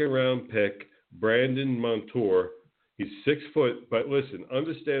 second-round pick, Brandon Montour. He's 6 foot, but listen,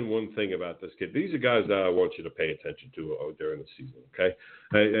 understand one thing about this kid. These are guys that I want you to pay attention to during the season, okay?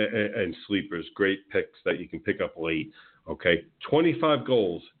 And sleepers, great picks that you can pick up late, okay? 25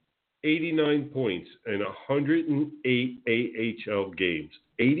 goals, 89 points, and 108 AHL games.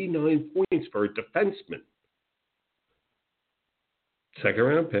 89 points for a defenseman.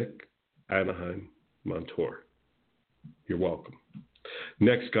 Second-round pick, Anaheim, Montour. You're welcome.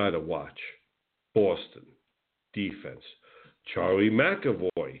 Next guy to watch, Boston. Defense, Charlie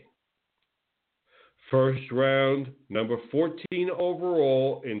McAvoy. First round, number 14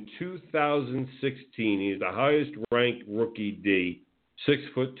 overall in 2016. He's the highest ranked rookie D. 6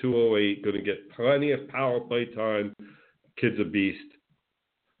 foot 208, going to get plenty of power play time. Kid's a beast.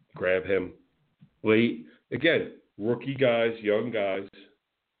 Grab him. Late. Again, rookie guys, young guys.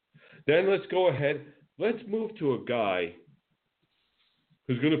 Then let's go ahead. Let's move to a guy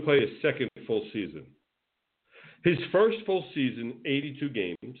who's going to play a second full season. His first full season, 82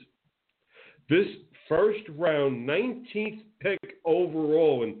 games. This first round, 19th pick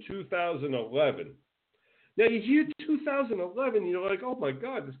overall in 2011. Now, you hear 2011, you're like, oh, my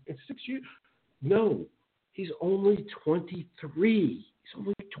God, it's 6 years. No, he's only 23. He's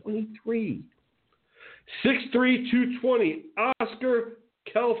only 23. 6'3", 220, Oscar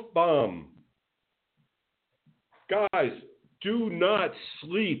Kelfbaum. Guys, do not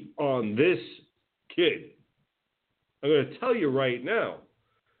sleep on this kid. I'm going to tell you right now,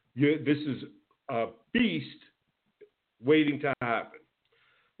 this is a beast waiting to happen.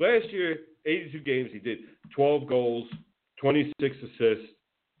 Last year, 82 games, he did 12 goals, 26 assists,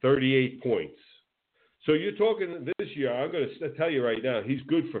 38 points. So you're talking this year, I'm going to tell you right now, he's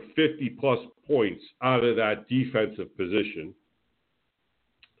good for 50-plus points out of that defensive position.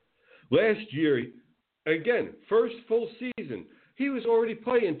 Last year, again, first full season, he was already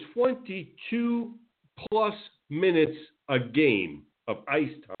playing 22-plus minutes a game of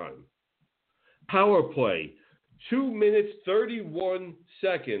ice time. Power play, 2 minutes, 31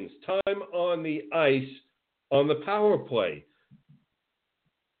 seconds, time on the ice on the power play.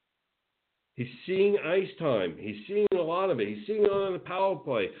 He's seeing ice time. He's seeing a lot of it. He's seeing it on the power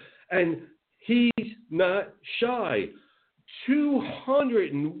play. And he's not shy.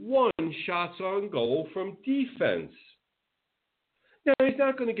 201 shots on goal from defense. Now, he's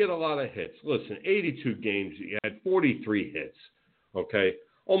not going to get a lot of hits. Listen, 82 games, he had 43 hits, okay?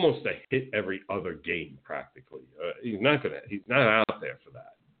 Almost a hit every other game, practically. He's not out there for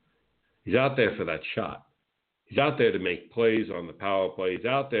that. He's out there for that shot. He's out there to make plays on the power play. He's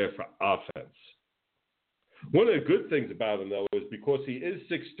out there for offense. One of the good things about him, though, is because he is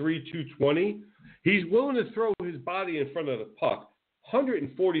 6'3", 220, he's willing to throw his body in front of the puck,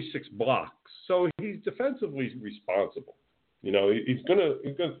 146 blocks. So he's defensively responsible. You know, he's gonna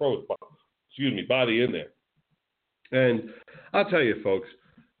throw his body in there. And I'll tell you, folks,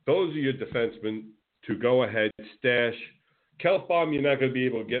 those are your defensemen to go ahead, stash. Kelfbaum, you're not going to be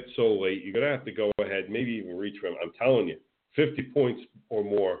able to get so late. You're going to have to go ahead, maybe even reach for him. I'm telling you, 50 points or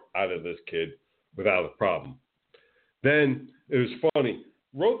more out of this kid without a problem. Then it was funny.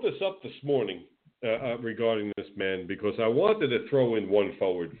 Wrote this up this morning regarding this man because I wanted to throw in one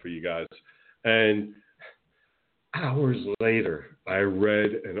forward for you guys. And hours later, I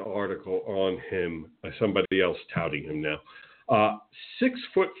read an article on him, somebody else touting him now.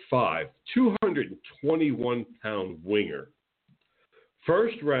 6'5", 221-pound winger.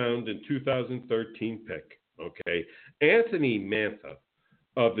 First round in 2013 pick, okay? Anthony Mantha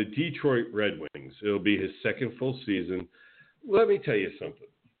of the Detroit Red Wings. It'll be his second full season. Let me tell you something.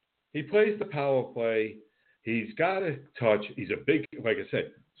 He plays the power play. He's got a touch. He's a big, like I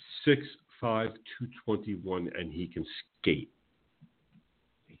said, 6'5", 221, and he can skate.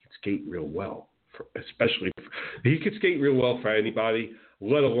 He can skate real well, he can skate real well for anybody,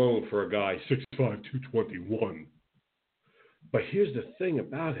 let alone for a guy 6'5", 221. But here's the thing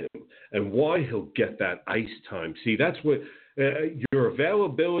about him and why he'll get that ice time. See, that's what your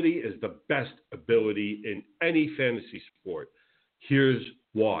availability is the best ability in any fantasy sport. Here's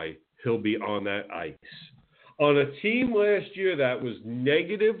why he'll be on that ice. On a team last year that was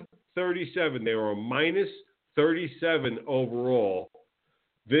negative 37. They were a minus 37 overall.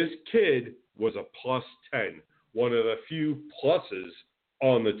 This kid was a plus 10, one of the few pluses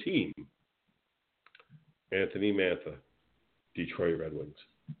on the team. Anthony Mantha, Detroit Red Wings.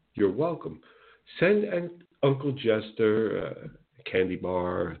 You're welcome. Send Uncle Jester a candy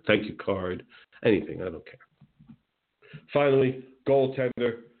bar, thank you card, anything. I don't care. Finally,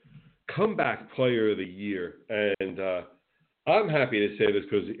 goaltender, comeback player of the year. And I'm happy to say this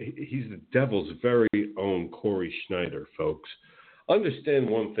because he's the Devils' very own Corey Schneider, folks. Understand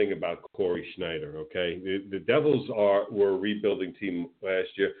one thing about Corey Schneider, okay? The Devils were a rebuilding team last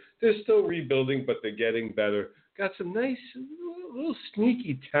year. They're still rebuilding, but they're getting better. Got some nice, little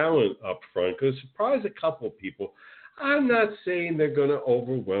sneaky talent up front. Going to surprise a couple of people. I'm not saying they're going to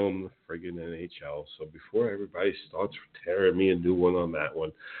overwhelm the friggin' NHL. So before everybody starts tearing me a new one on that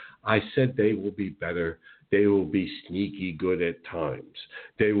one, I said they will be better. They will be sneaky good at times.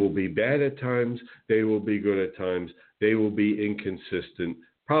 They will be bad at times. They will be good at times. They will be inconsistent,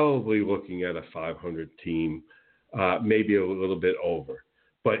 probably looking at a 500 team, maybe a little bit over.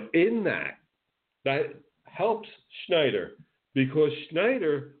 But in that helps Schneider because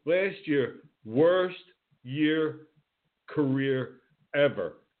Schneider last year, worst year career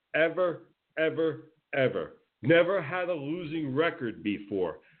ever. Never had a losing record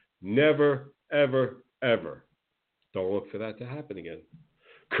before. Never, ever. Don't look for that to happen again.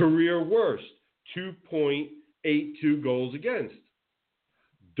 Career worst, 2.82 goals against.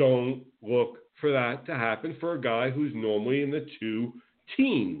 Don't look for that to happen for a guy who's normally in the two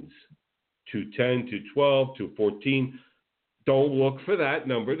teens. 210, 212, 214. Don't look for that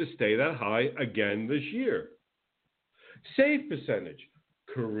number to stay that high again this year. Save percentage,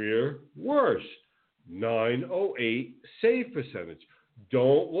 career worst, 908 save percentage.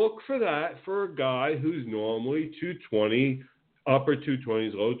 Don't look for that for a guy who's normally 220, upper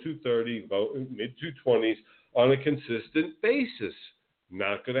 220s, low 230, mid 220s on a consistent basis.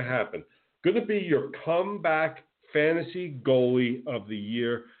 Not going to happen. Going to be your comeback fantasy goalie of the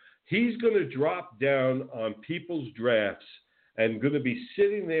year. He's going to drop down on people's drafts and going to be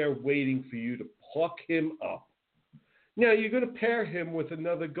sitting there waiting for you to pluck him up. Now, you're going to pair him with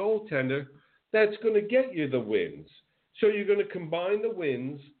another goaltender that's going to get you the wins. So you're going to combine the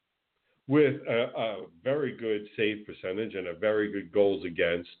wins with a very good save percentage and a very good goals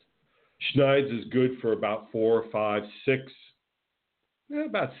against. Schneid's is good for about 4, 5, 6,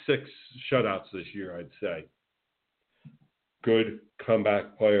 about 6 shutouts this year, I'd say. Good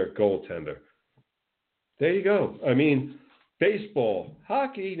comeback player, goaltender. There you go. I mean, baseball,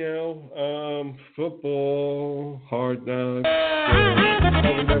 hockey now, football, hard knocks,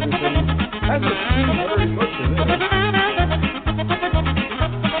 everything. Hasn't seen very much of this.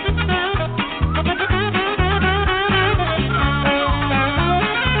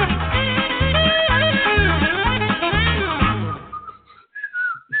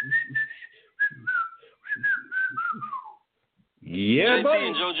 Yeah, JP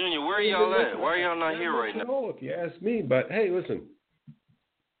buddy. and Joe Jr., where are y'all at? Why are y'all not here right now? Oh, if you ask me, but hey, listen.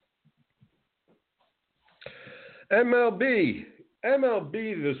 MLB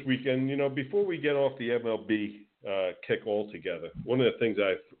this weekend, before we get off the MLB kick altogether, one of the things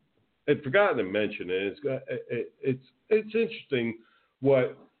I had forgotten to mention is it's interesting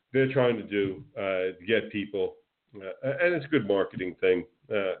what they're trying to do to get people, and it's a good marketing thing,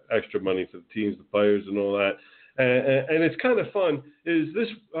 extra money for the teams, the players, and all that. And it's kind of fun. Is this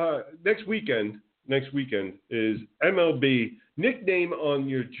next weekend is MLB nickname on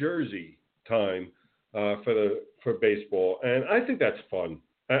your jersey time for baseball, and I think that's fun.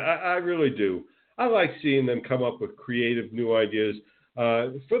 I really do. I like seeing them come up with creative new ideas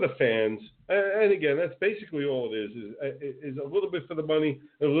for the fans. And again, that's basically all it is a little bit for the money,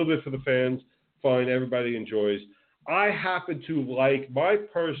 and a little bit for the fans. Fine, everybody enjoys. I happen to like my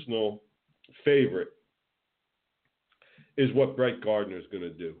personal favorite is what Brett Gardner is going to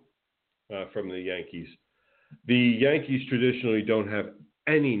do from the Yankees. The Yankees traditionally don't have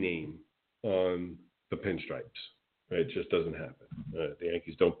any name on the pinstripes. Right? It just doesn't happen. The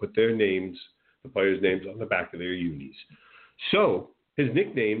Yankees don't put their names, the players' names, on the back of their unis. So his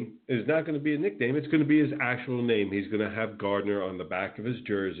nickname is not going to be a nickname. It's going to be his actual name. He's going to have Gardner on the back of his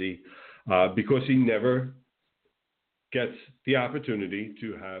jersey because he never gets the opportunity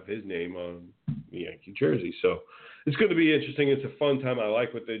to have his name on the Yankee jersey. So it's going to be interesting. It's a fun time. I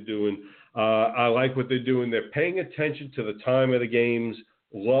like what they're doing. They're paying attention to the time of the games.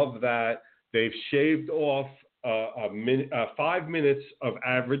 Love that. They've shaved off 5 minutes of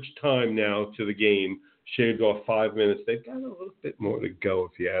average time now to the game. Shaved off 5 minutes. They've got a little bit more to go,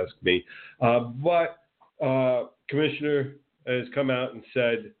 if you ask me. But Commissioner has come out and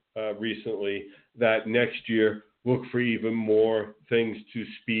said recently that next year look for even more things to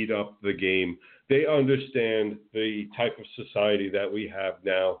speed up the game. They understand the type of society that we have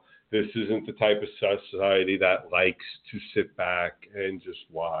now. This isn't the type of society that likes to sit back and just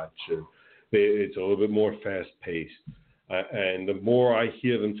watch. And it's a little bit more fast-paced. And the more I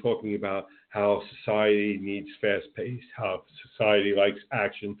hear them talking about how society needs fast-paced, how society likes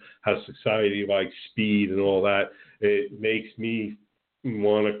action, how society likes speed and all that, it makes me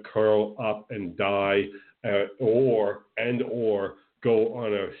want to curl up and die or go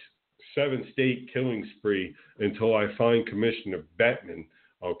on a 7-state killing spree until I find Commissioner Bettman,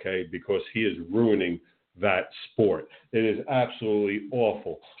 okay, because he is ruining that sport. It is absolutely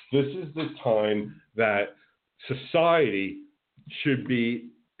awful. This is the time that society should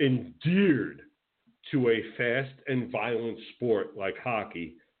be endeared to a fast and violent sport like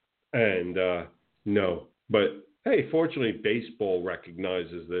hockey. And no, but hey, fortunately, baseball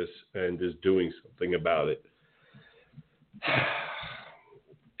recognizes this and is doing something about it.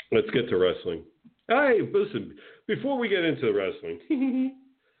 Let's get to wrestling. Hey, listen, before we get into the wrestling,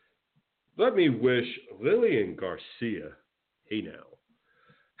 let me wish Lillian Garcia, hey now,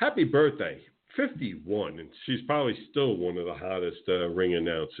 happy birthday. 51, and she's probably still one of the hottest ring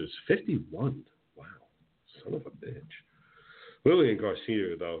announcers. 51. Wow. Son of a bitch. Lillian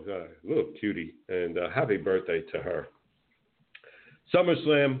Garcia, though, a little cutie, and happy birthday to her.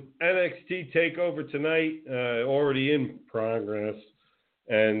 SummerSlam, NXT TakeOver tonight, already in progress,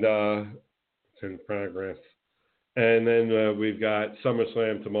 and it's in progress. And then we've got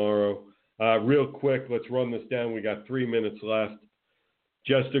SummerSlam tomorrow. Real quick, let's run this down. We got 3 minutes left.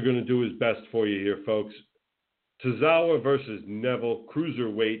 Jester going to do his best for you here, folks. Tozawa versus Neville,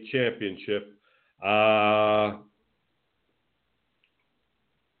 Cruiserweight Championship. Tozawa.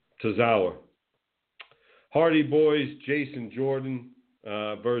 Hardy Boys, Jason Jordan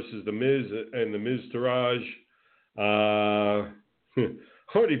versus The Miz and The Miz Taraj.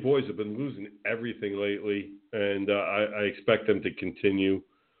 Hardy Boys have been losing everything lately, and I expect them to continue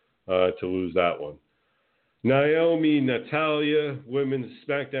to lose that one. Naomi, Natalia, Women's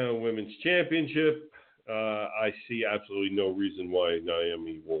SmackDown Women's Championship. I see absolutely no reason why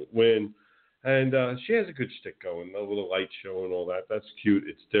Naomi won't win. And she has a good shtick going, a little light show and all that. That's cute.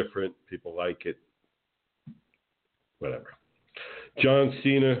 It's different. People like it. Whatever. John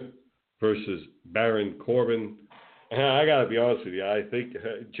Cena versus Baron Corbin. I got to be honest with you. I think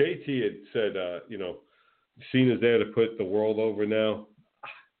JT had said, Cena's there to put the world over now.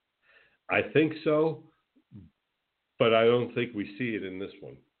 I think so. But I don't think we see it in this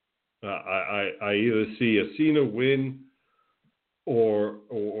one. I either see a Cena win or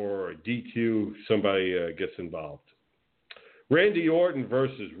a DQ, somebody gets involved. Randy Orton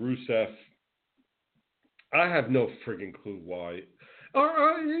versus Rusev. I have no friggin' clue why.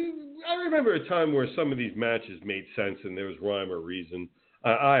 I remember a time where some of these matches made sense and there was rhyme or reason.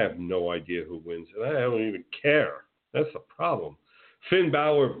 I have no idea who wins, and I don't even care. That's the problem. Finn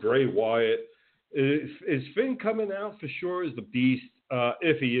Balor, Bray Wyatt. Is Finn coming out for sure as the Beast?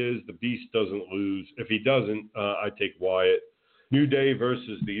 If he is, the Beast doesn't lose. If he doesn't, I take Wyatt. New Day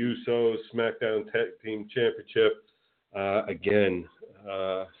versus the Usos, SmackDown Tag Team Championship. Again,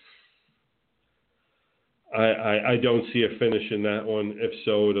 I don't see a finish in that one. If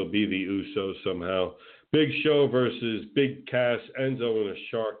so, it'll be the Usos somehow. Big Show versus Big Cass, Enzo in a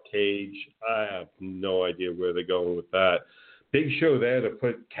shark cage. I have no idea where they're going with that. Big Show there to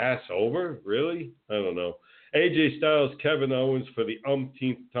put Cass over? Really? I don't know. AJ Styles, Kevin Owens for the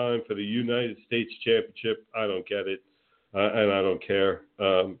umpteenth time for the United States Championship. I don't get it, and I don't care.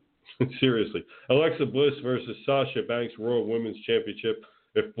 Seriously. Alexa Bliss versus Sasha Banks, World Women's Championship.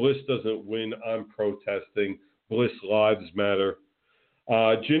 If Bliss doesn't win, I'm protesting. Bliss lives matter.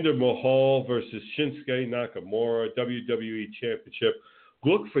 Jinder Mahal versus Shinsuke Nakamura, WWE Championship.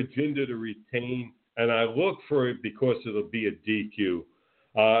 Look for Jinder to retain. And I look for it because it'll be a DQ.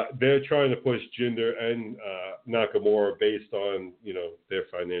 They're trying to push Jinder and Nakamura based on, their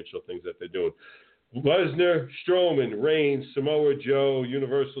financial things that they're doing. Lesnar, Strowman, Reigns, Samoa Joe,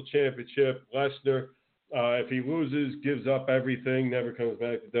 Universal Championship. Lesnar, if he loses, gives up everything, never comes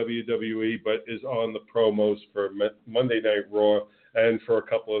back to WWE, but is on the promos for Monday Night Raw and for a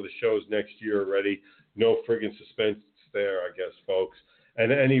couple of the shows next year already. No friggin' suspense there, I guess, folks. And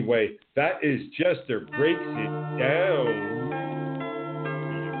anyway, that is Jester Breaks It Down.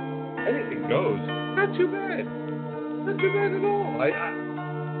 Anything goes. Not too bad. Not too bad at all.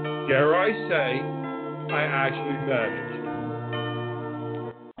 Dare I say, I actually managed.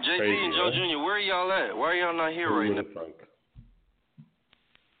 JT Crazy, and Joe huh? Jr., where are y'all at? Why are y'all not here right now? Frank.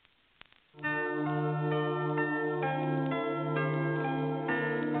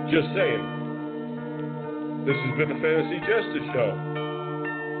 Just saying. This has been the Fantasy Jester Show.